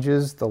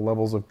changes the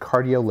levels of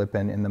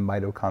cardiolipin in the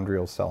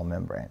mitochondrial cell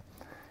membrane.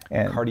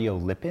 And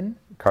cardiolipin?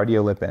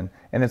 Cardiolipin.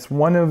 And it's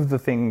one of the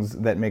things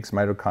that makes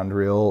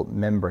mitochondrial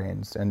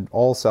membranes. And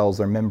all cells,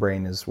 their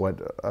membrane is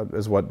what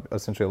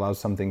essentially allows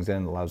some things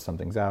in, allows some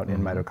things out.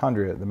 In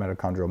mitochondria, the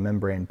mitochondrial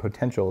membrane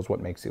potential is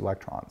what makes the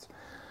electrons.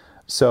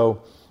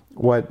 So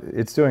what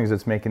it's doing is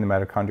it's making the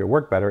mitochondria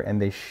work better,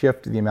 and they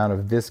shift the amount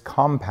of this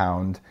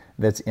compound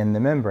that's in the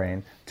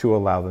membrane to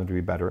allow them to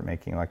be better at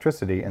making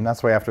electricity. And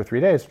that's why after 3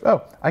 days,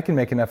 I can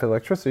make enough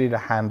electricity to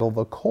handle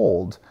the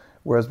cold,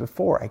 whereas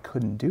before I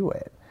couldn't do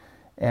it.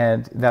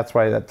 And that's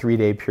why that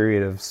 3-day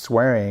period of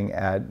swearing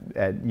at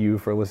you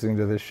for listening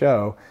to this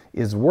show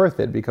is worth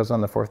it, because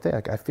on the 4th day,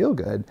 like, I feel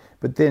good,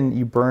 but then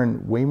you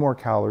burn way more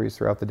calories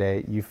throughout the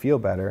day, you feel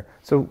better.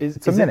 So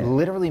it's a minute. Is it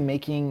literally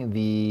making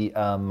the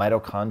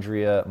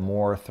mitochondria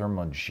more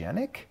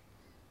thermogenic?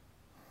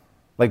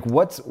 Like,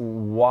 why? It's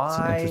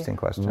an interesting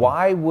question.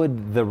 Why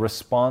would the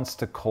response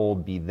to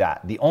cold be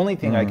that? The only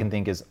thing I can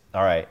think is,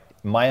 all right,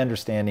 my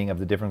understanding of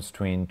the difference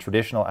between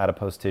traditional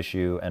adipose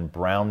tissue and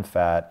brown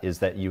fat is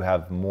that you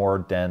have more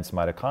dense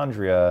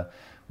mitochondria,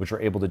 which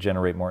are able to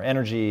generate more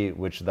energy,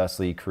 which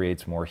thusly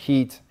creates more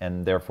heat,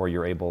 and therefore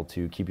you're able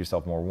to keep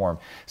yourself more warm.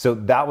 So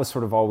that was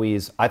sort of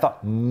always, I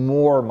thought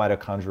more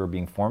mitochondria were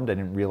being formed. I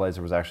didn't realize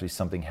there was actually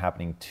something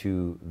happening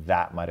to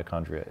that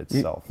mitochondria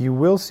itself. You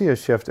will see a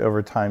shift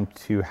over time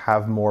to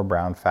have more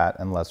brown fat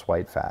and less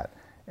white fat,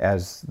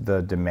 as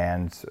the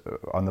demand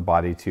on the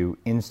body to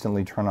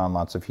instantly turn on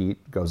lots of heat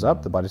goes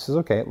up. The body says,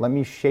 okay, let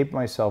me shape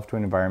myself to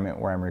an environment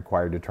where I'm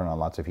required to turn on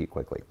lots of heat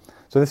quickly.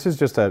 So this is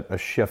just a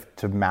shift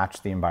to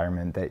match the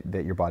environment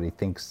that your body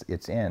thinks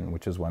it's in,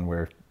 which is one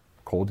where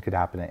cold could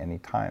happen at any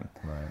time.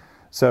 Right.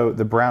 So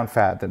the brown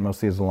fat that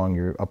mostly is along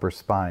your upper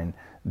spine,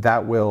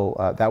 that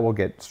will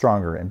get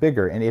stronger and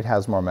bigger, and it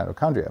has more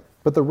mitochondria.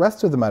 But the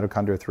rest of the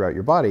mitochondria throughout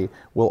your body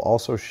will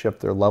also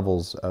shift their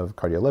levels of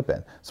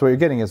cardiolipin. So what you're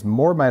getting is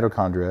more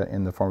mitochondria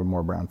in the form of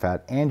more brown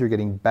fat, and you're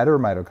getting better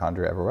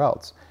mitochondria everywhere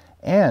else.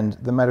 And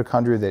the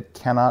mitochondria that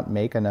cannot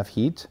make enough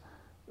heat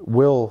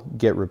will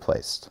get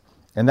replaced.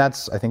 And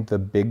that's, I think, the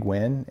big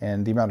win.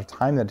 And the amount of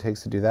time that it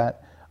takes to do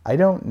that, I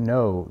don't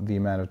know the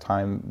amount of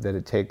time that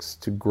it takes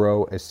to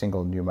grow a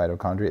single new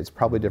mitochondria. It's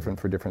probably different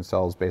for different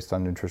cells based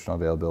on nutritional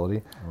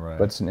availability. Right.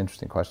 But it's an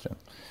interesting question.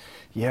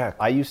 Yeah,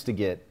 I used to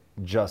get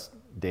just,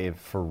 Dave,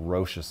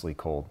 ferociously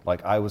cold.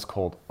 Like, I was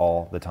cold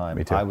all the time.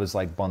 Me too. I was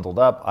like bundled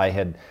up.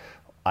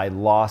 I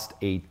lost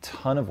a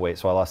ton of weight.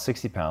 So I lost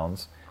 60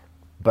 pounds,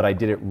 but I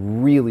did it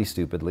really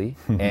stupidly.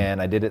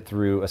 And I did it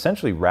through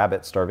essentially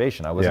rabbit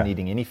starvation. I wasn't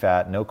eating any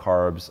fat, no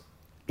carbs.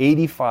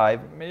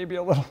 85, maybe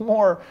a little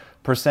more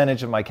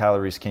percentage of my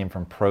calories came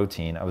from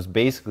protein. I was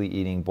basically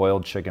eating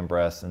boiled chicken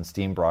breasts and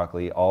steamed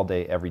broccoli all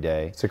day, every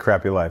day. It's a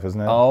crappy life, isn't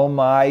it? Oh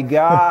my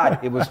God,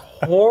 it was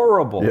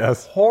horrible.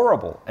 Yes.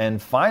 Horrible.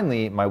 And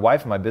finally, my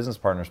wife and my business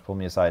partners pulled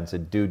me aside and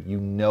said, dude, you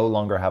no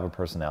longer have a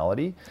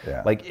personality.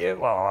 Yeah. Like,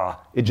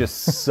 it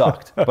just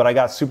sucked. But I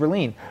got super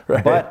lean.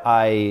 Right. But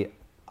I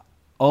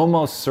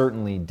almost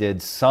certainly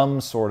did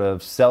some sort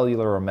of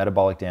cellular or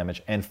metabolic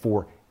damage. And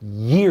for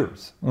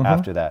years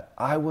after that,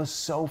 I was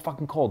so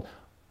fucking cold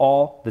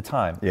all the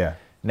time. Yeah.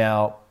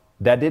 Now,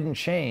 that didn't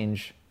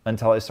change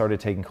until I started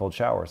taking cold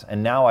showers.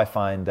 And now I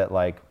find that,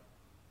 like,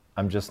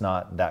 I'm just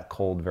not that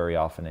cold very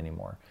often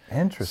anymore.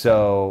 Interesting.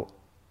 So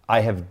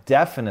I have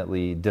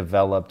definitely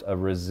developed a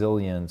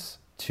resilience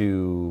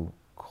to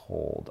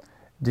cold.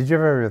 Did you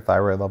ever have your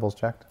thyroid levels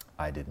checked?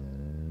 I did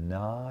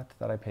not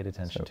that I paid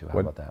attention to. How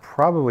What about that?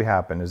 probably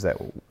happened is that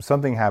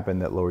something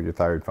happened that lowered your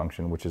thyroid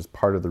function, which is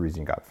part of the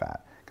reason you got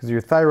fat. Because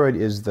your thyroid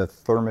is the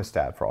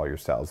thermostat for all your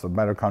cells. The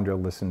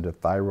mitochondria listen to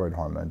thyroid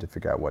hormone to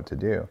figure out what to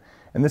do.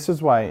 And this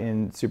is why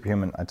in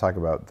Superhuman I talk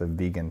about the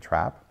vegan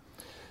trap.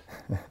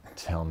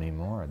 Tell me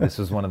more. This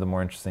was one of the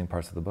more interesting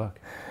parts of the book.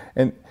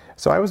 And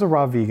so I was a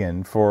raw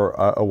vegan for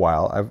a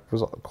while. I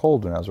was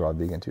cold when I was a raw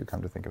vegan too,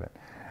 come to think of it.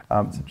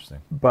 That's interesting.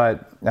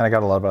 And I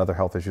got a lot of other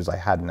health issues I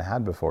hadn't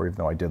had before, even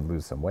though I did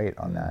lose some weight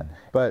on that.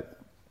 But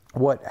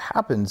what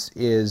happens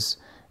is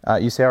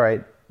you say, all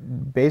right,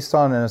 based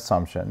on an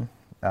assumption,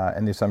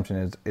 and the assumption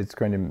is it's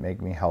going to make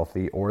me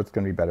healthy or it's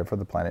going to be better for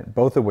the planet,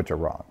 both of which are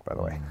wrong, by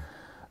the way.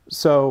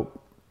 So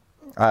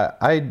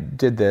I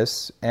did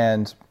this,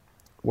 and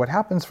what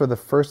happens for the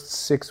first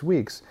 6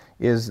 weeks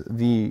is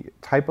the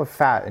type of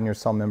fat in your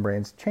cell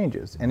membranes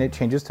changes, and it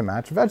changes to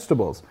match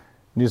vegetables.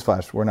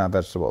 Newsflash, we're not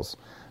vegetables.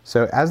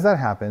 So as that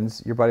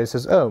happens, your body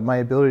says, oh, my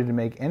ability to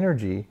make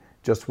energy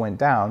just went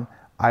down.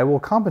 I will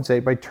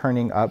compensate by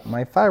turning up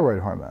my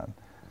thyroid hormone.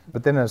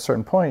 But then at a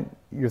certain point,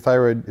 your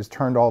thyroid is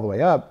turned all the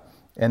way up,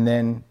 and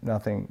then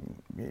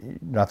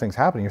nothing's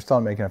happening. You're still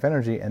not making enough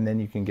energy, and then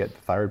you can get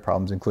thyroid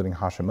problems, including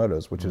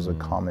Hashimoto's, which is a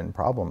common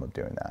problem of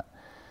doing that.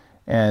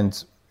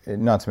 And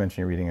not to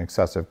mention you're eating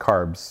excessive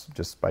carbs,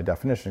 just by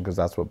definition, because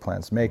that's what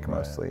plants make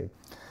mostly.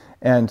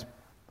 And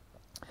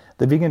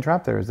the vegan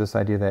trap there is this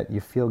idea that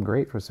you feel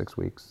great for 6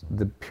 weeks.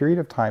 The period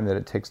of time that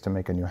it takes to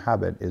make a new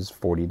habit is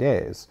 40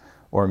 days,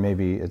 or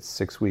maybe it's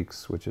 6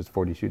 weeks, which is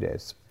 42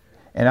 days.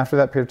 And after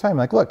that period of time,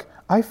 like, look,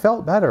 I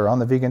felt better on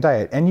the vegan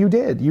diet. And you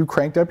did. You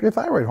cranked up your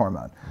thyroid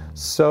hormone.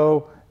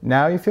 So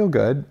now you feel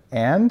good,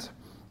 and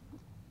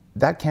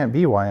that can't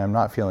be why I'm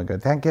not feeling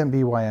good. That can't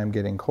be why I'm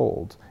getting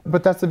cold.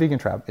 But that's the vegan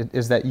trap,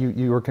 is that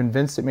you were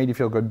convinced it made you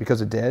feel good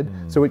because it did,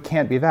 so it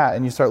can't be that,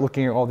 and you start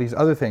looking at all these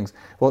other things.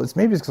 Well, it's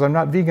because I'm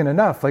not vegan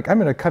enough, like I'm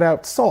gonna cut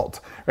out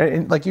salt, right?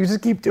 And like you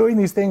just keep doing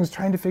these things,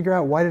 trying to figure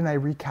out, why didn't I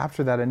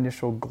recapture that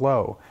initial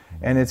glow?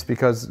 And it's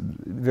because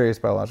various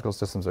biological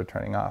systems are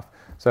turning off.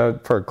 So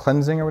for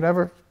cleansing or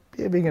whatever,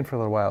 be a vegan for a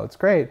little while, it's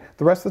great.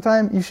 The rest of the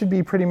time, you should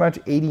be pretty much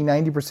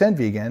 80-90%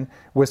 vegan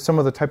with some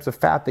of the types of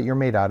fat that you're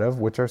made out of,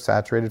 which are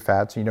saturated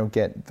fats, so you don't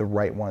get the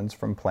right ones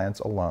from plants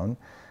alone,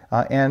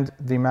 and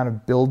the amount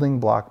of building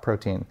block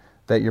protein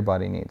that your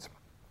body needs.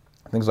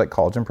 Things like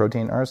collagen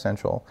protein are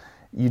essential.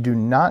 You do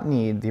not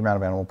need the amount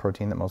of animal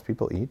protein that most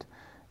people eat,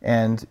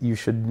 and you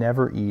should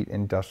never eat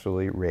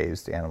industrially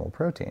raised animal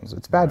proteins.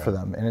 It's bad for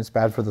them, and it's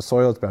bad for the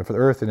soil, it's bad for the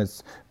earth, and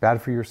it's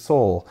bad for your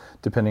soul,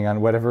 depending on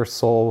whatever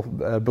soul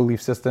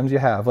belief systems you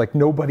have. Like,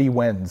 nobody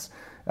wins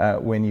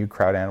when you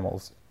crowd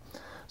animals.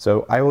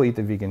 So I will eat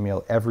the vegan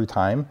meal every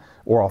time,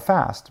 or I'll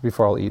fast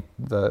before I'll eat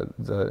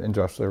the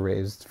industrially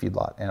raised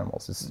feedlot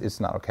animals.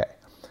 It's not okay.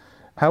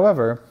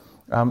 However,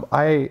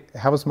 I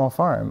have a small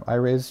farm. I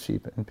raise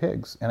sheep and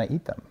pigs, and I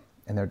eat them,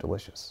 and they're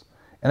delicious.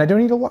 And I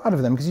don't eat a lot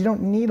of them because you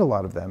don't need a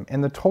lot of them.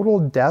 And the total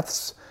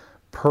deaths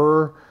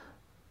per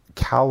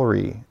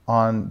calorie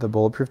on the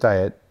Bulletproof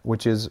diet,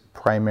 which is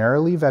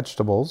primarily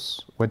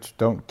vegetables, which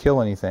don't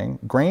kill anything.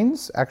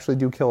 Grains actually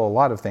do kill a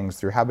lot of things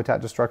through habitat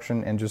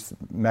destruction and just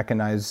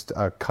mechanized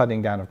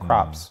cutting down of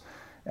crops.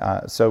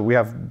 So we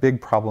have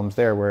big problems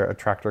there, where a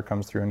tractor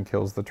comes through and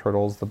kills the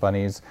turtles, the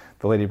bunnies,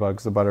 the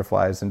ladybugs, the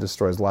butterflies, and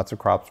destroys lots of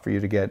crops for you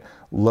to get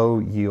low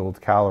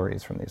yield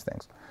calories from these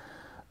things.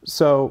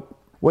 So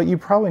what you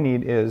probably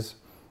need is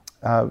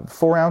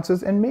 4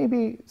 ounces and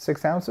maybe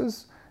 6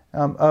 ounces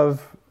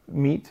of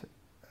meat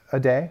a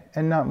day,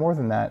 and not more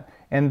than that.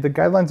 And the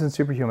guidelines in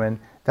Superhuman,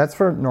 that's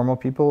for normal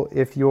people.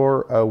 If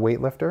you're a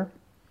weightlifter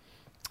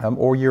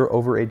or you're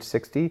over age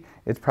 60,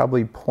 it's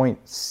probably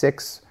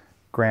 0.6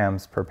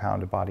 grams per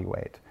pound of body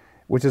weight,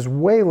 which is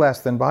way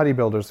less than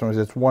bodybuilders. Sometimes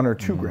it's 1 or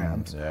 2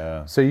 grams.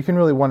 Yeah. So you can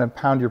really want to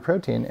pound your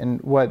protein.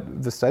 And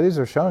what the studies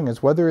are showing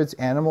is, whether it's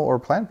animal or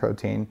plant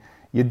protein,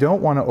 you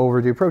don't want to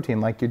overdo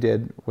protein like you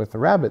did with the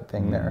rabbit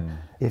thing there.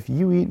 If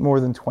you eat more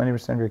than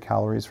 20% of your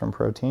calories from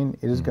protein,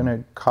 it is going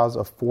to cause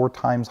a 4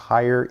 times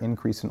higher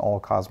increase in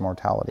all-cause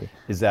mortality.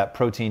 Is that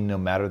protein no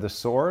matter the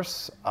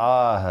source?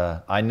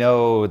 I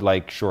know,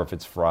 like, sure, if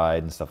it's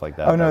fried and stuff like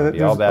that. Oh, no,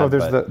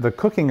 there's the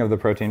cooking of the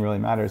protein really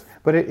matters.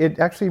 But it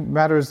actually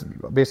matters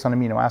based on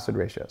amino acid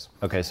ratios.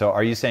 Okay, so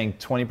are you saying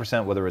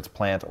 20% whether it's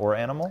plant or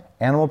animal?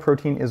 Animal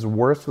protein is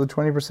worse for the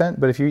 20%,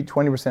 but if you eat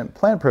 20%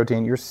 plant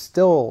protein, you're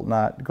still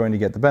not going to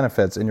get the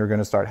benefits, and you're going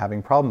to start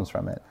having problems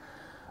from it.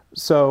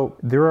 So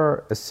there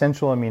are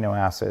essential amino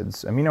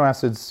acids. Amino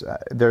acids,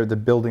 they're the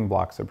building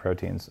blocks of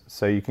proteins.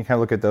 So you can kind of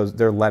look at those,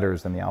 they're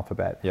letters in the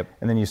alphabet. Yep.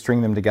 And then you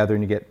string them together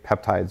and you get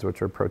peptides,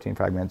 which are protein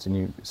fragments.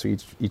 And so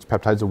each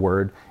peptide's a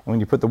word. And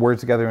when you put the words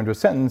together into a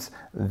sentence,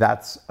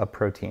 that's a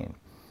protein,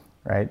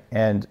 right?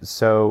 And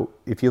so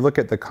if you look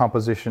at the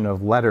composition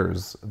of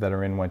letters that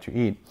are in what you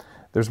eat,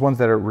 there's ones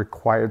that are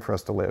required for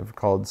us to live,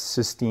 called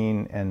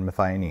cysteine and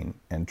methionine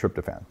and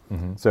tryptophan.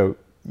 So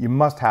you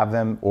must have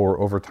them, or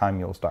over time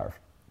you'll starve.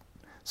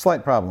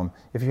 Slight problem.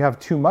 If you have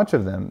too much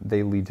of them,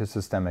 they lead to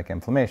systemic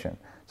inflammation.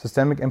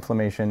 Systemic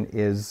inflammation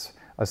is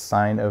a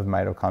sign of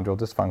mitochondrial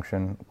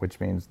dysfunction, which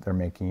means they're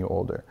making you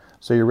older.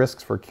 So your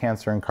risks for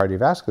cancer and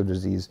cardiovascular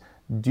disease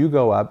do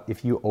go up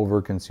if you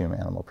overconsume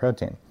animal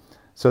protein.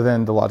 So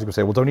then the logic would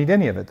say, well, don't eat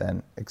any of it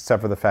then,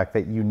 except for the fact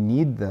that you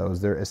need those.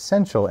 They're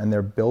essential, and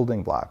they're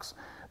building blocks.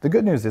 The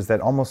good news is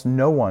that almost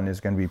no one is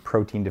going to be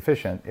protein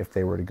deficient if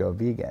they were to go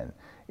vegan.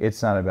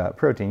 It's not about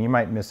protein. You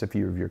might miss a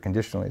few of your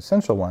conditionally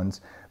essential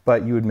ones,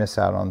 but you would miss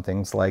out on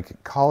things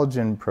like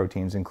collagen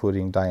proteins,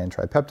 including di- and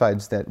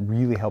tripeptides, that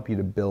really help you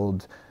to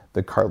build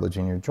the cartilage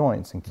in your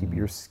joints and keep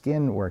your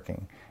skin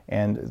working.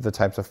 And the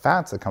types of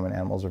fats that come in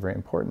animals are very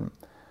important.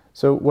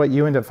 So what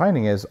you end up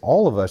finding is,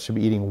 all of us should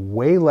be eating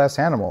way less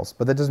animals,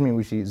 but that doesn't mean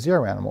we should eat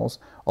 0 animals.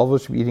 All of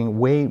us should be eating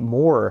way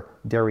more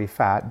dairy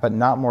fat, but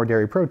not more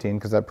dairy protein,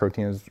 because that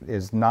protein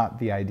is not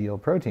the ideal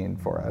protein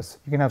for us.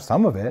 You can have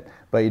some of it,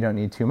 but you don't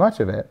need too much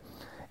of it.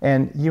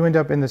 And you end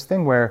up in this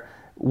thing where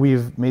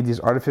we've made these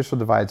artificial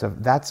divides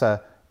of, that's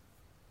a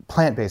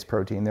plant-based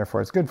protein,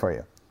 therefore it's good for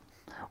you.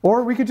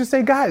 Or we could just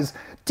say, guys,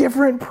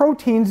 different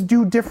proteins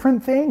do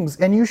different things,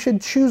 and you should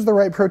choose the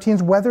right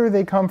proteins, whether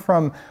they come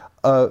from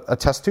a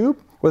test tube,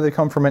 whether they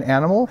come from an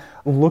animal.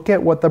 Look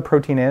at what the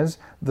protein is.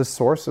 The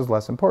source is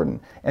less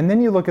important. And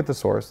then you look at the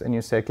source and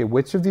you say, okay,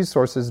 which of these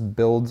sources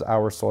builds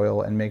our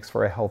soil and makes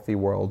for a healthy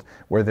world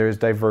where there's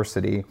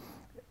diversity?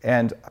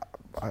 And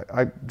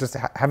I just,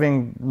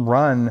 having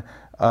run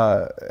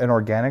an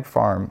organic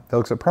farm that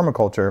looks at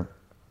permaculture,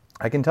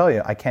 I can tell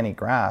you, I can't eat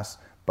grass,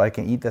 but I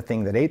can eat the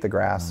thing that ate the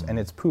grass, and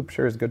its poop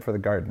sure is good for the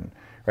garden,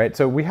 right?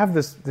 So we have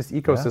this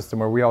ecosystem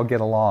where we all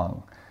get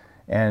along.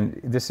 And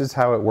this is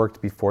how it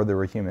worked before there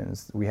were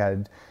humans. We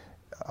had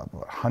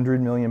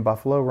 100 million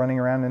buffalo running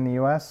around in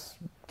the US,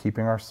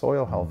 keeping our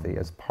soil healthy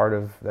as part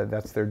of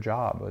that's their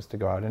job, was to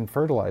go out and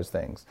fertilize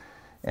things.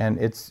 And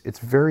it's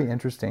very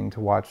interesting to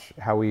watch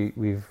how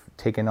we've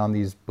taken on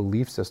these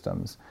belief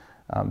systems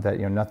that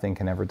nothing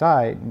can ever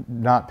die,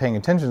 not paying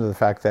attention to the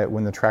fact that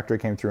when the tractor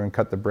came through and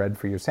cut the bread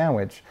for your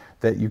sandwich,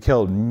 that you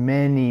killed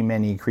many,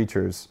 many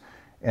creatures.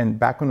 And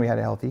back when we had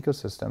a health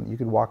ecosystem, you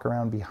could walk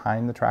around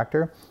behind the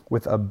tractor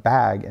with a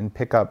bag and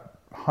pick up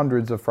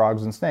hundreds of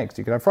frogs and snakes.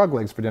 You could have frog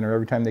legs for dinner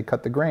every time they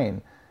cut the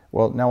grain.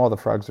 Well, now all the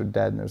frogs are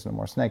dead and there's no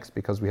more snakes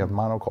because we have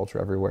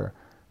monoculture everywhere.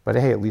 But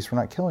hey, at least we're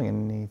not killing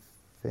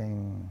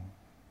anything.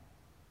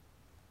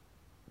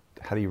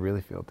 How do you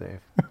really feel, Dave?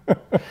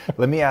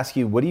 Let me ask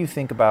you, what do you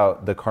think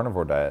about the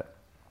carnivore diet?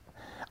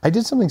 I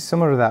did something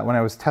similar to that when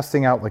I was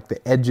testing out like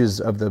the edges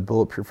of the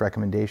bulletproof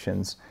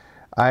recommendations.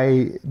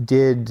 I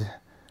did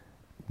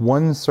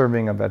 1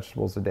 serving of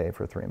vegetables a day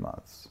for 3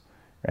 months,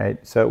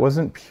 right? So it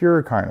wasn't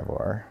pure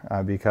carnivore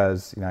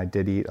because I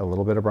did eat a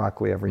little bit of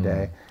broccoli every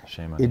day.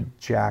 Shame on you. It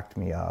jacked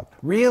me up.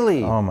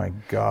 Really? Oh my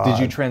God. Did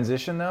you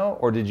transition though,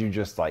 or did you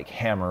just like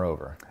hammer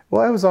over?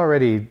 Well, I was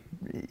already,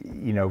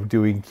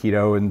 doing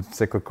keto and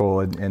cyclical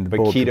and but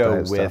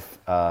keto with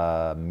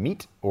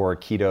meat or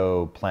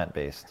keto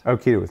plant-based? Oh,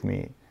 keto with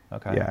meat.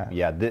 Okay.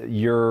 Yeah.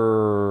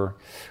 You're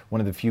one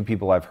of the few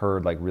people I've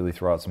heard like really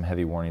throw out some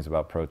heavy warnings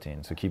about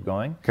protein. So keep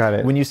going. Got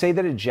it. When you say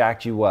that it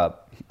jacked you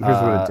up,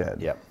 here's what it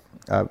did. Yep.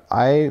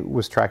 I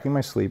was tracking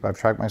my sleep. I've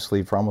tracked my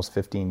sleep for almost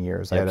 15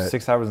 years. I had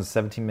 6 hours and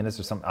 17 minutes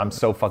or something. I'm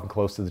so fucking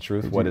close to the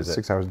truth. What is it?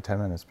 6 hours and 10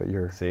 minutes, but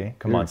you're... See?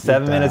 Come on,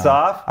 7 minutes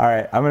off? All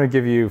right, I'm going to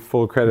give you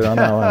full credit on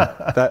that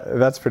one.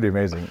 That's pretty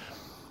amazing.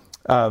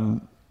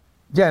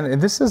 Yeah,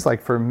 and this is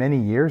like for many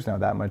years now,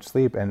 that much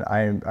sleep, and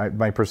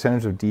my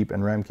percentage of deep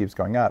and REM keeps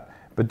going up.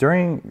 But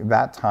during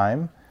that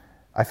time,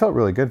 I felt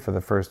really good for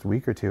the first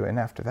week or two, and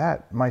after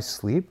that, my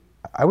sleep,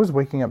 I was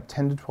waking up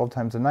 10 to 12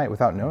 times a night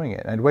without knowing it.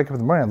 And I'd wake up in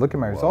the morning, I'd look at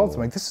my results,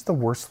 I'm like, this is the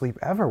worst sleep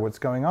ever, what's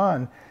going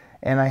on?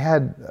 And I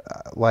had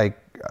like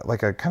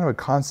a kind of a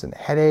constant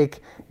headache,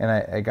 and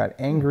I got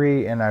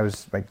angry, and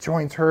my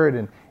joints hurt,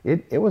 and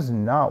it was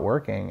not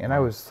working. And I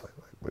was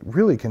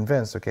really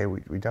convinced, okay,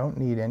 we don't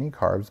need any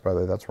carbs,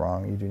 brother, that's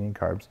wrong, you do need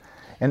carbs.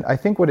 And I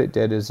think what it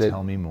did is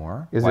Tell me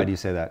more. Why do you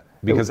say that?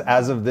 Because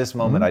as of this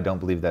moment, I don't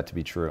believe that to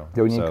be true.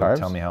 Do we need carbs?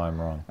 Tell me how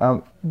I'm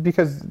wrong.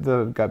 Because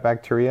the gut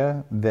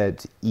bacteria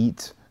that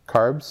eat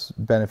carbs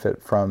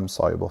benefit from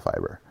soluble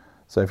fiber.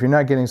 So if you're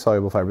not getting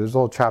soluble fiber, there's a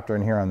whole chapter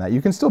in here on that.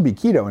 You can still be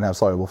keto and have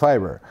soluble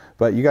fiber,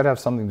 but you got to have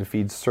something to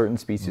feed certain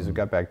species of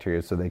gut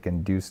bacteria so they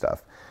can do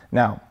stuff.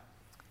 Now,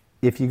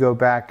 if you go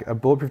back, A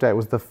Bulletproof Diet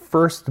was the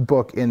first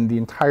book in the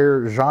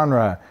entire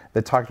genre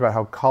that talked about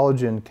how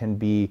collagen can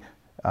be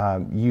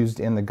used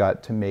in the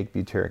gut to make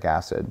butyric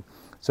acid.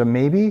 So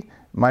maybe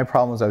my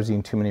problem was I was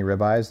eating too many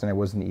ribeyes and I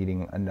wasn't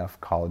eating enough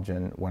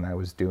collagen when I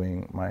was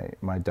doing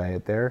my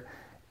diet there.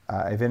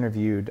 I've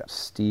interviewed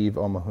Steve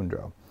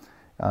Omohundro.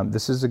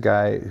 This is a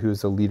guy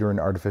who's a leader in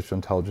artificial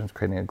intelligence,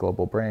 creating a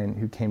global brain,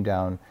 who came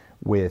down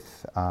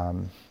with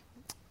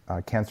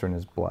cancer in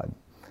his blood.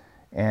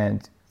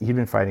 And he'd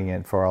been fighting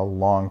it for a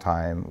long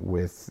time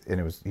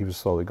he was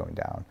slowly going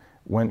down.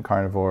 Went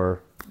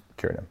carnivore,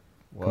 cured him.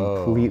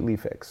 Whoa. Completely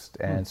fixed.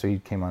 And so he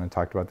came on and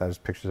talked about that. There's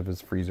pictures of his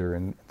freezer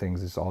and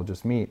things. It's all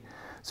just meat.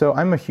 So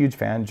I'm a huge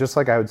fan. Just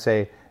like I would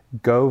say,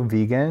 go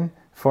vegan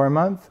for a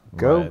month,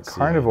 go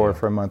carnivore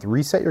for a month,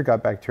 reset your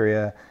gut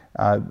bacteria.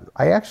 I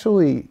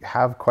actually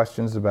have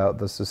questions about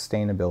the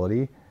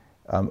sustainability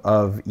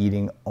of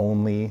eating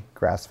only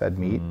grass-fed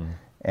meat.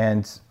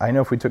 And I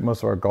know if we took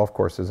most of our golf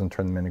courses and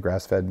turned them into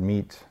grass-fed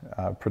meat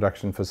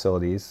production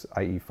facilities,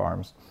 i.e.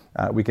 farms,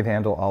 we could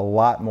handle a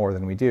lot more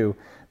than we do.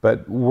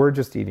 But we're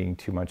just eating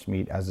too much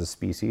meat as a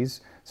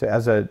species. So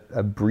as a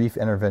brief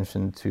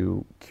intervention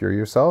to cure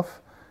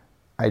yourself,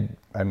 I'm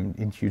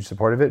in huge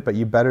support of it, but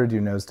you better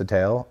do nose to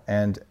tail.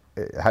 And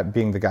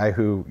being the guy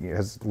who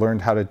has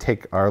learned how to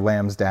take our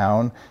lambs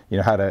down,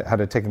 how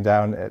to take them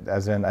down,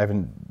 as in I've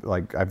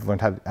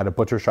learned how at a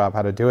butcher shop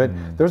how to do it.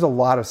 There's a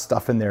lot of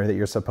stuff in there that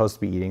you're supposed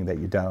to be eating that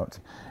you don't.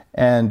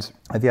 And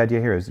the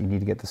idea here is you need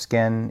to get the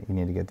skin, you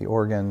need to get the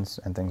organs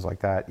and things like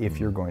that if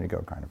you're going to go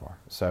carnivore.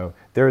 So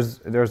there's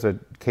a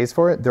case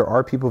for it. There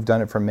are people who've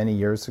done it for many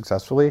years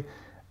successfully.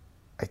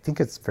 I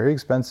think it's very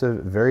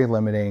expensive, very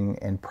limiting,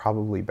 and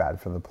probably bad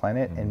for the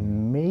planet,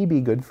 and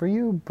maybe good for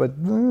you, but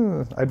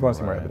I'd want to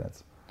see more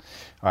evidence.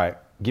 All right,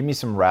 give me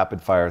some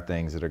rapid fire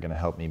things that are going to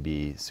help me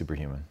be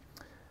superhuman.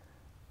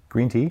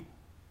 Green tea,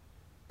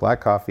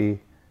 black coffee,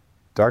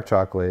 dark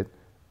chocolate,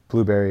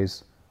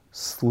 blueberries,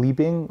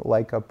 sleeping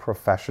like a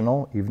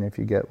professional, even if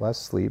you get less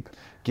sleep.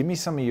 Give me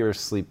some of your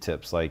sleep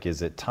tips. Like,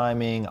 is it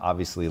timing?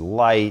 Obviously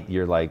light.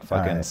 You're like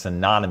fucking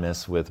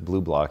synonymous with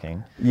blue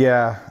blocking.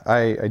 Yeah,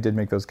 I did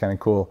make those kind of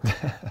cool.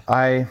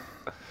 I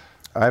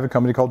have a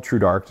company called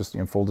TrueDark, just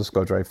full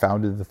disclosure, I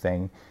founded the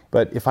thing.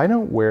 But if I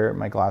don't wear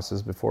my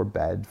glasses before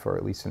bed for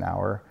at least an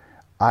hour,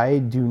 I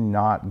do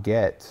not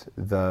get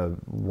the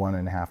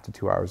 1.5 to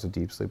 2 hours of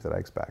deep sleep that I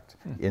expect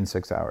in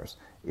 6 hours.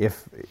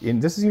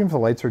 This is even if the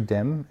lights are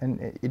dim, and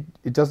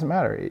it doesn't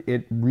matter.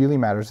 It really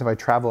matters. If I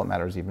travel, it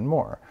matters even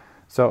more.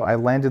 So I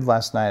landed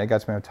last night. I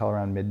got to my hotel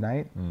around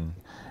midnight.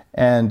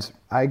 And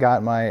I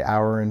got my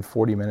hour and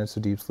 40 minutes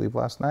of deep sleep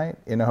last night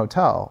in a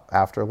hotel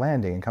after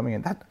landing and coming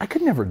in. I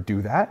could never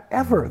do that,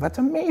 ever. That's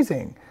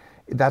amazing.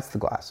 That's the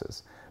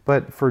glasses.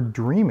 But for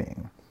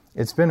dreaming,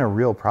 it's been a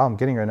real problem.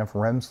 Getting enough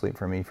REM sleep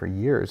for me for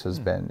years has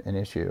been an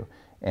issue.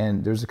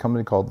 And there's a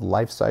company called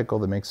Life Cycle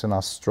that makes an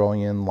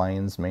Australian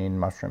lion's mane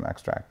mushroom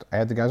extract. I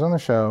had the guys on the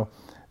show.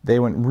 They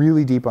went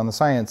really deep on the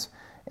science.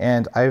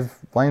 And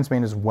lion's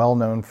mane is well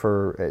known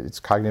for its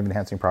cognitive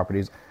enhancing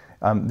properties.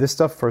 This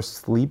stuff for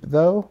sleep,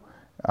 though,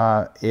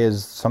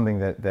 is something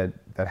that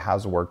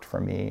has worked for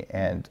me.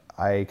 And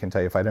I can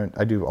tell you,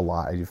 I do a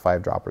lot. I do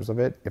 5 droppers of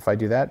it. If I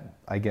do that,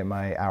 I get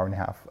my hour and a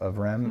half of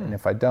REM. And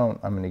if I don't,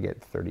 I'm going to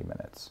get 30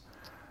 minutes.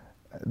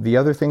 The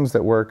other things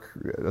that work,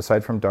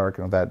 aside from dark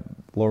and that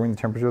lowering the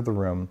temperature of the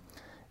room,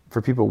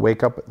 for people who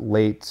wake up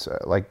late,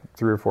 like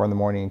 3 or 4 in the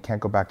morning and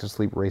can't go back to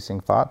sleep racing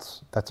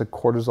thoughts, that's a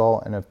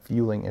cortisol and a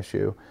fueling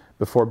issue.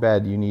 Before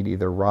bed, you need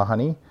either raw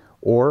honey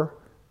or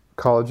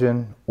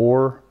collagen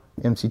or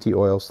MCT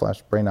oil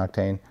 / brain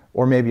octane,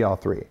 or maybe all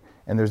 3.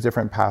 And there's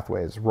different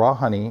pathways. Raw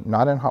honey,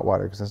 not in hot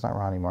water because it's not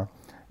raw anymore,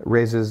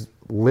 raises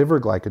liver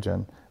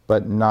glycogen,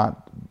 but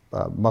not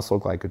muscle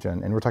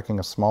glycogen. And we're talking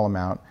a small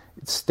amount.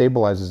 It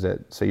stabilizes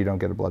it so you don't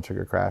get a blood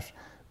sugar crash.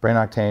 Brain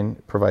octane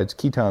provides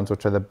ketones,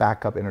 which are the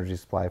backup energy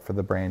supply for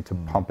the brain to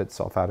pump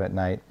itself out at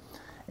night.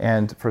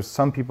 And for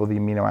some people, the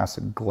amino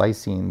acid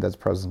glycine that's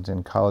present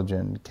in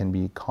collagen can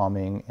be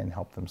calming and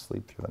help them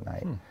sleep through the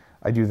night.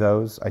 I do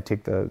those. I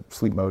take the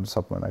sleep mode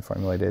supplement I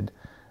formulated.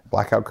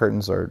 Blackout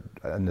curtains are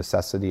a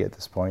necessity at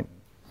this point.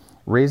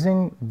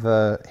 Raising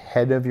the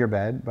head of your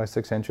bed by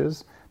 6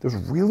 inches, there's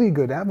really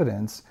good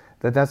evidence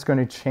that that's going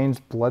to change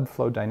blood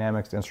flow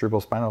dynamics and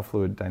cerebrospinal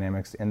fluid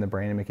dynamics in the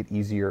brain and make it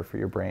easier for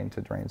your brain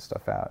to drain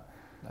stuff out.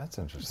 That's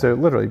interesting. So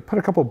literally, put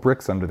a couple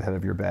bricks under the head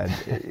of your bed.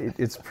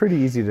 It's pretty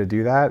easy to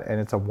do that,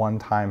 and it's a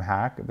one-time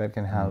hack that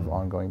can have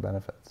ongoing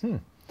benefits.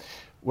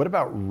 What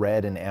about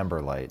red and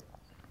amber light?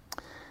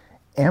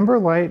 Amber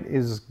light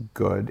is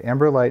good.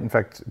 Amber light, in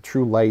fact,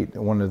 True Light,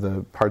 one of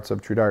the parts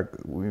of True Dark,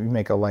 we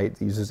make a light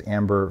that uses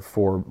amber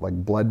for like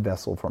blood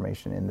vessel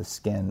formation in the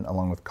skin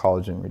along with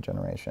collagen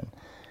regeneration.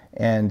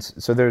 And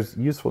so there's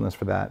usefulness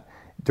for that.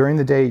 During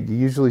the day, you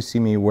usually see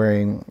me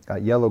wearing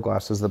yellow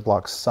glasses that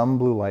block some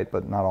blue light,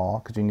 but not all,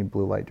 because you need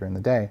blue light during the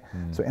day.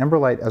 So amber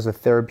light, as a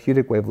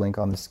therapeutic wavelength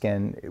on the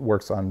skin, it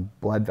works on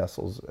blood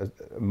vessels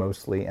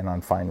mostly and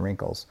on fine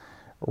wrinkles.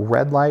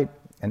 Red light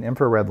and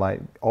infrared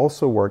light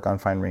also work on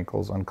fine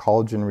wrinkles, on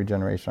collagen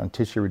regeneration, on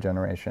tissue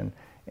regeneration.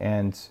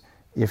 And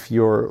if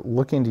you're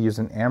looking to use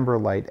an amber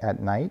light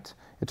at night,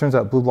 it turns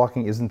out blue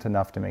blocking isn't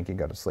enough to make you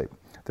go to sleep.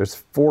 There's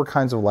 4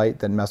 kinds of light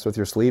that mess with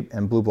your sleep,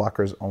 and blue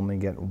blockers only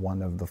get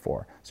 1 of the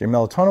 4. So your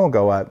melatonin will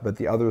go up, but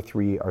the other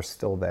 3 are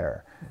still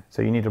there.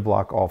 So you need to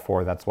block all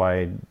 4. That's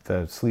why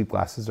the sleep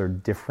glasses are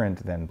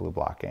different than blue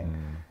blocking.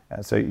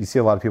 So you see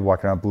a lot of people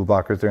walking around with blue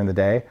blockers during the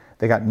day.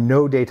 They got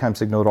no daytime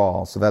signal at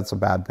all, so that's a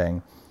bad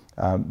thing.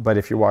 But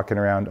if you're walking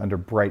around under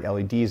bright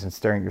LEDs and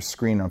staring at your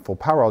screen on full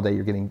power all day,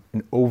 you're getting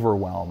an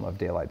overwhelm of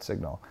daylight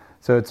signal.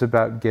 So it's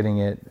about getting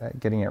it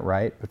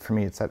right. But for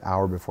me, it's that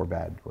hour before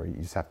bed where you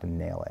just have to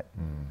nail it.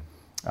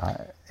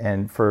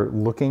 And for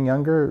looking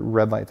younger,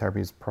 red light therapy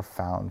is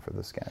profound for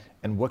the skin.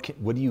 And what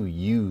do you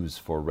use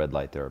for red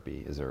light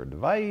therapy? Is there a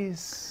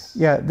device?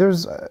 Yeah,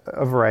 there's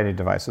a variety of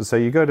devices. So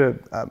you go to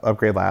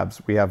Upgrade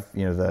Labs. We have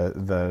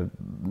the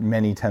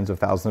many tens of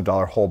thousands of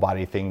dollar whole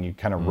body thing. You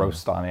kind of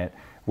roast on it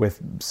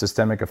with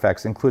systemic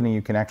effects, including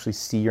you can actually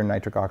see your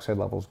nitric oxide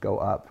levels go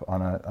up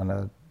on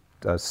a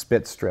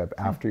spit strip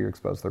after you're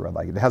exposed to the red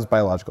light. It has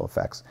biological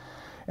effects.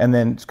 And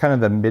then it's kind of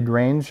the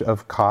mid-range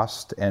of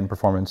cost and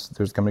performance.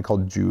 There's a company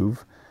called Joovv,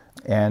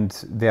 and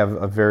they have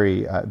a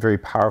very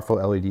powerful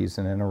LEDs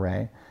in an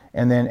array.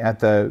 And then at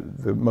the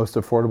most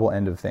affordable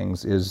end of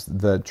things is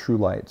the True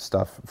Light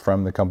stuff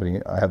from the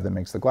company I have that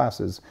makes the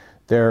glasses.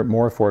 They're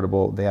more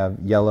affordable. They have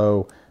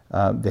yellow,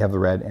 they have the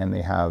red, and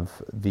they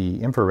have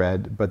the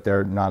infrared, but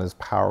they're not as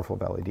powerful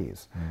of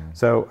LEDs.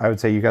 So I would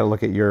say you got to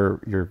look at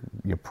your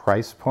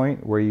price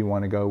point, where you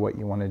want to go, what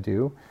you want to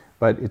do.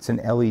 But it's an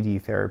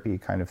LED therapy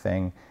kind of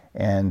thing.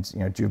 And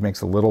Joovv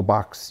makes a little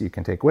box you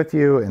can take with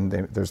you, and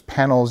there's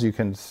panels you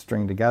can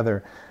string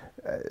together.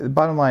 The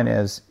bottom line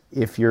is,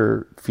 if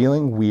you're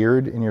feeling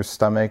weird in your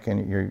stomach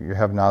and you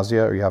have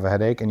nausea or you have a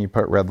headache and you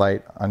put red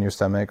light on your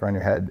stomach or on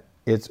your head,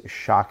 it's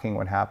shocking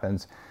what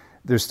happens.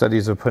 There's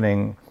studies of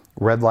putting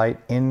red light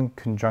in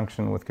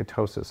conjunction with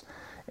ketosis.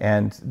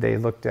 And they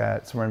looked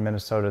at, somewhere in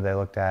Minnesota, they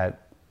looked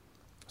at,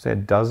 say,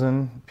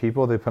 12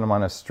 people. They put them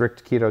on a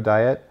strict keto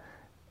diet.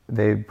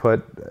 They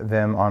put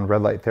them on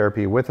red light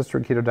therapy with a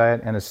strict keto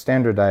diet and a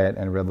standard diet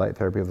and red light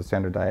therapy with a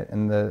standard diet.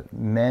 And the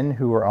men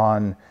who were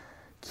on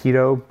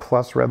keto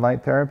plus red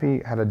light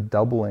therapy had a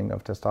doubling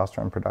of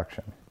testosterone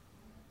production.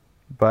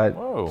 But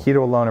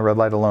keto alone and red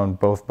light alone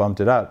both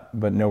bumped it up,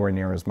 but nowhere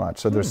near as much.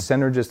 So there's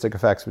synergistic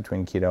effects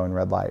between keto and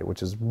red light,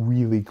 which is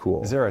really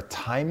cool. Is there a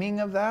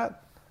timing of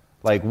that?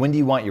 Like, when do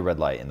you want your red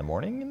light? In the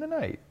morning, in the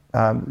night?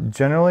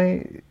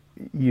 Generally,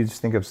 you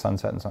just think of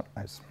sunset and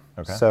sunrise.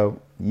 Okay. So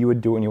you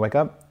would do it when you wake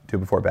up, do it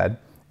before bed.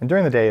 And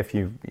during the day, if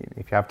you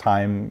have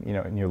time,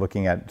 and you're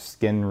looking at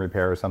skin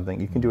repair or something,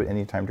 you can do it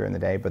anytime during the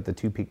day, but the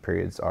 2 peak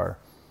periods are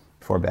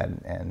before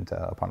bed and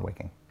upon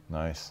waking.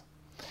 Nice.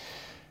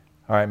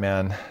 All right,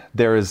 man.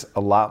 There is a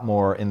lot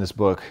more in this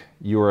book.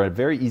 You are a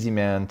very easy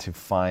man to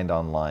find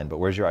online, but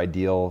where's your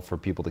ideal for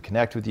people to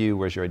connect with you?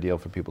 Where's your ideal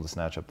for people to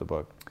snatch up the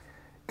book?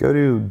 Go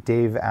to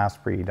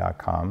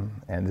daveasprey.com,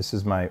 and this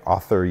is my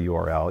author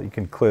URL. You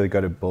can clearly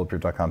go to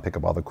bulletproof.com, pick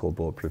up all the cool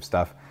Bulletproof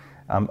stuff.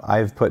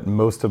 I've put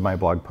most of my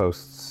blog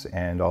posts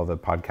and all the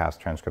podcast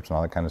transcripts and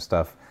all that kind of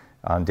stuff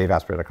on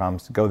daveasprey.com.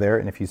 So go there,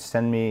 and if you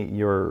send me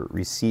your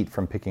receipt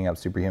from picking up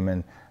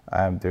Superhuman,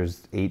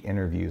 there's 8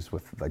 interviews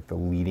with like the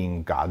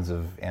leading gods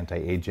of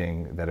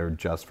anti-aging that are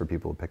just for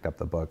people who picked up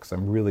the books.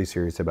 I'm really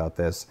serious about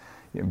this,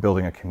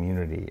 building a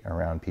community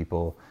around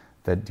people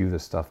that do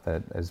this stuff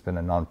that has been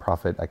a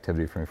nonprofit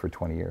activity for me for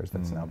 20 years.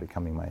 That's now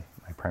becoming my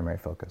primary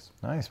focus.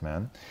 Nice,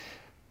 man.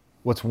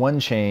 What's one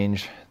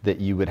change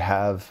that you would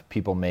have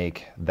people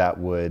make that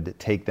would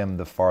take them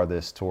the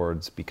farthest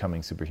towards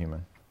becoming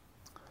superhuman?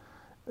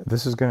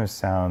 This is going to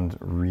sound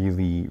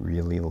really,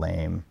 really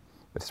lame,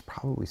 but it's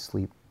probably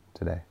sleep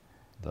today.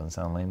 Doesn't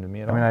sound lame to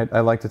me at all. I mean, I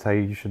like to tell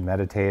you should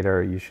meditate,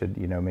 or you should,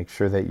 make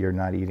sure that you're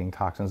not eating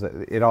toxins. It's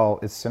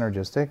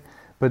synergistic.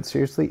 But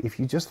seriously, if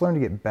you just learn to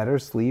get better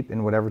sleep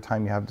in whatever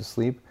time you have to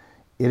sleep,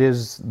 it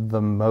is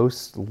the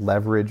most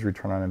leveraged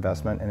return on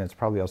investment, and it's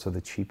probably also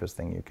the cheapest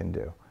thing you can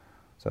do.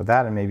 So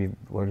that, and maybe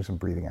learning some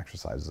breathing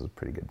exercises, is a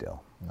pretty good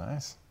deal.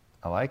 Nice.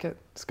 I like it.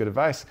 It's good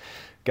advice.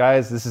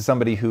 Guys, this is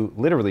somebody who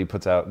literally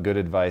puts out good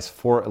advice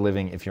for a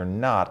living. If you're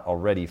not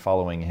already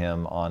following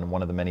him on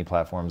one of the many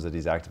platforms that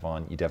he's active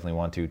on, you definitely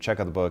want to check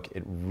out the book.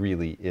 It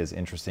really is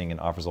interesting and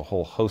offers a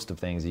whole host of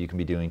things that you can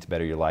be doing to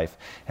better your life.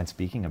 And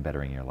speaking of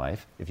bettering your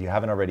life, if you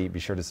haven't already, be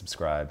sure to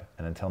subscribe.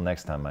 And until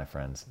next time, my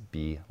friends,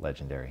 be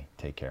legendary.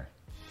 Take care.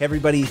 Hey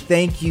everybody,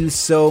 thank you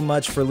so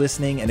much for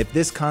listening. And if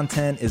this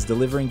content is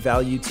delivering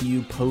value to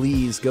you,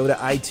 please go to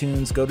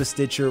iTunes, go to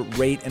Stitcher,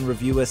 rate and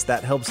review us.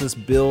 That helps us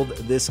build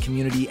this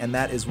community, and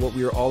that is what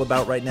we are all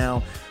about right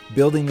now.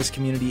 Building this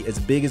community as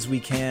big as we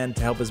can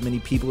to help as many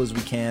people as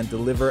we can,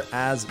 deliver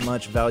as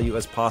much value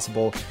as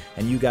possible.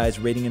 And you guys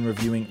rating and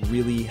reviewing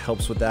really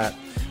helps with that.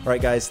 All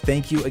right, guys,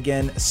 thank you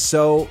again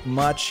so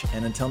much.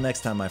 And until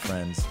next time, my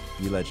friends,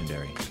 be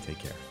legendary. Take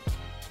care.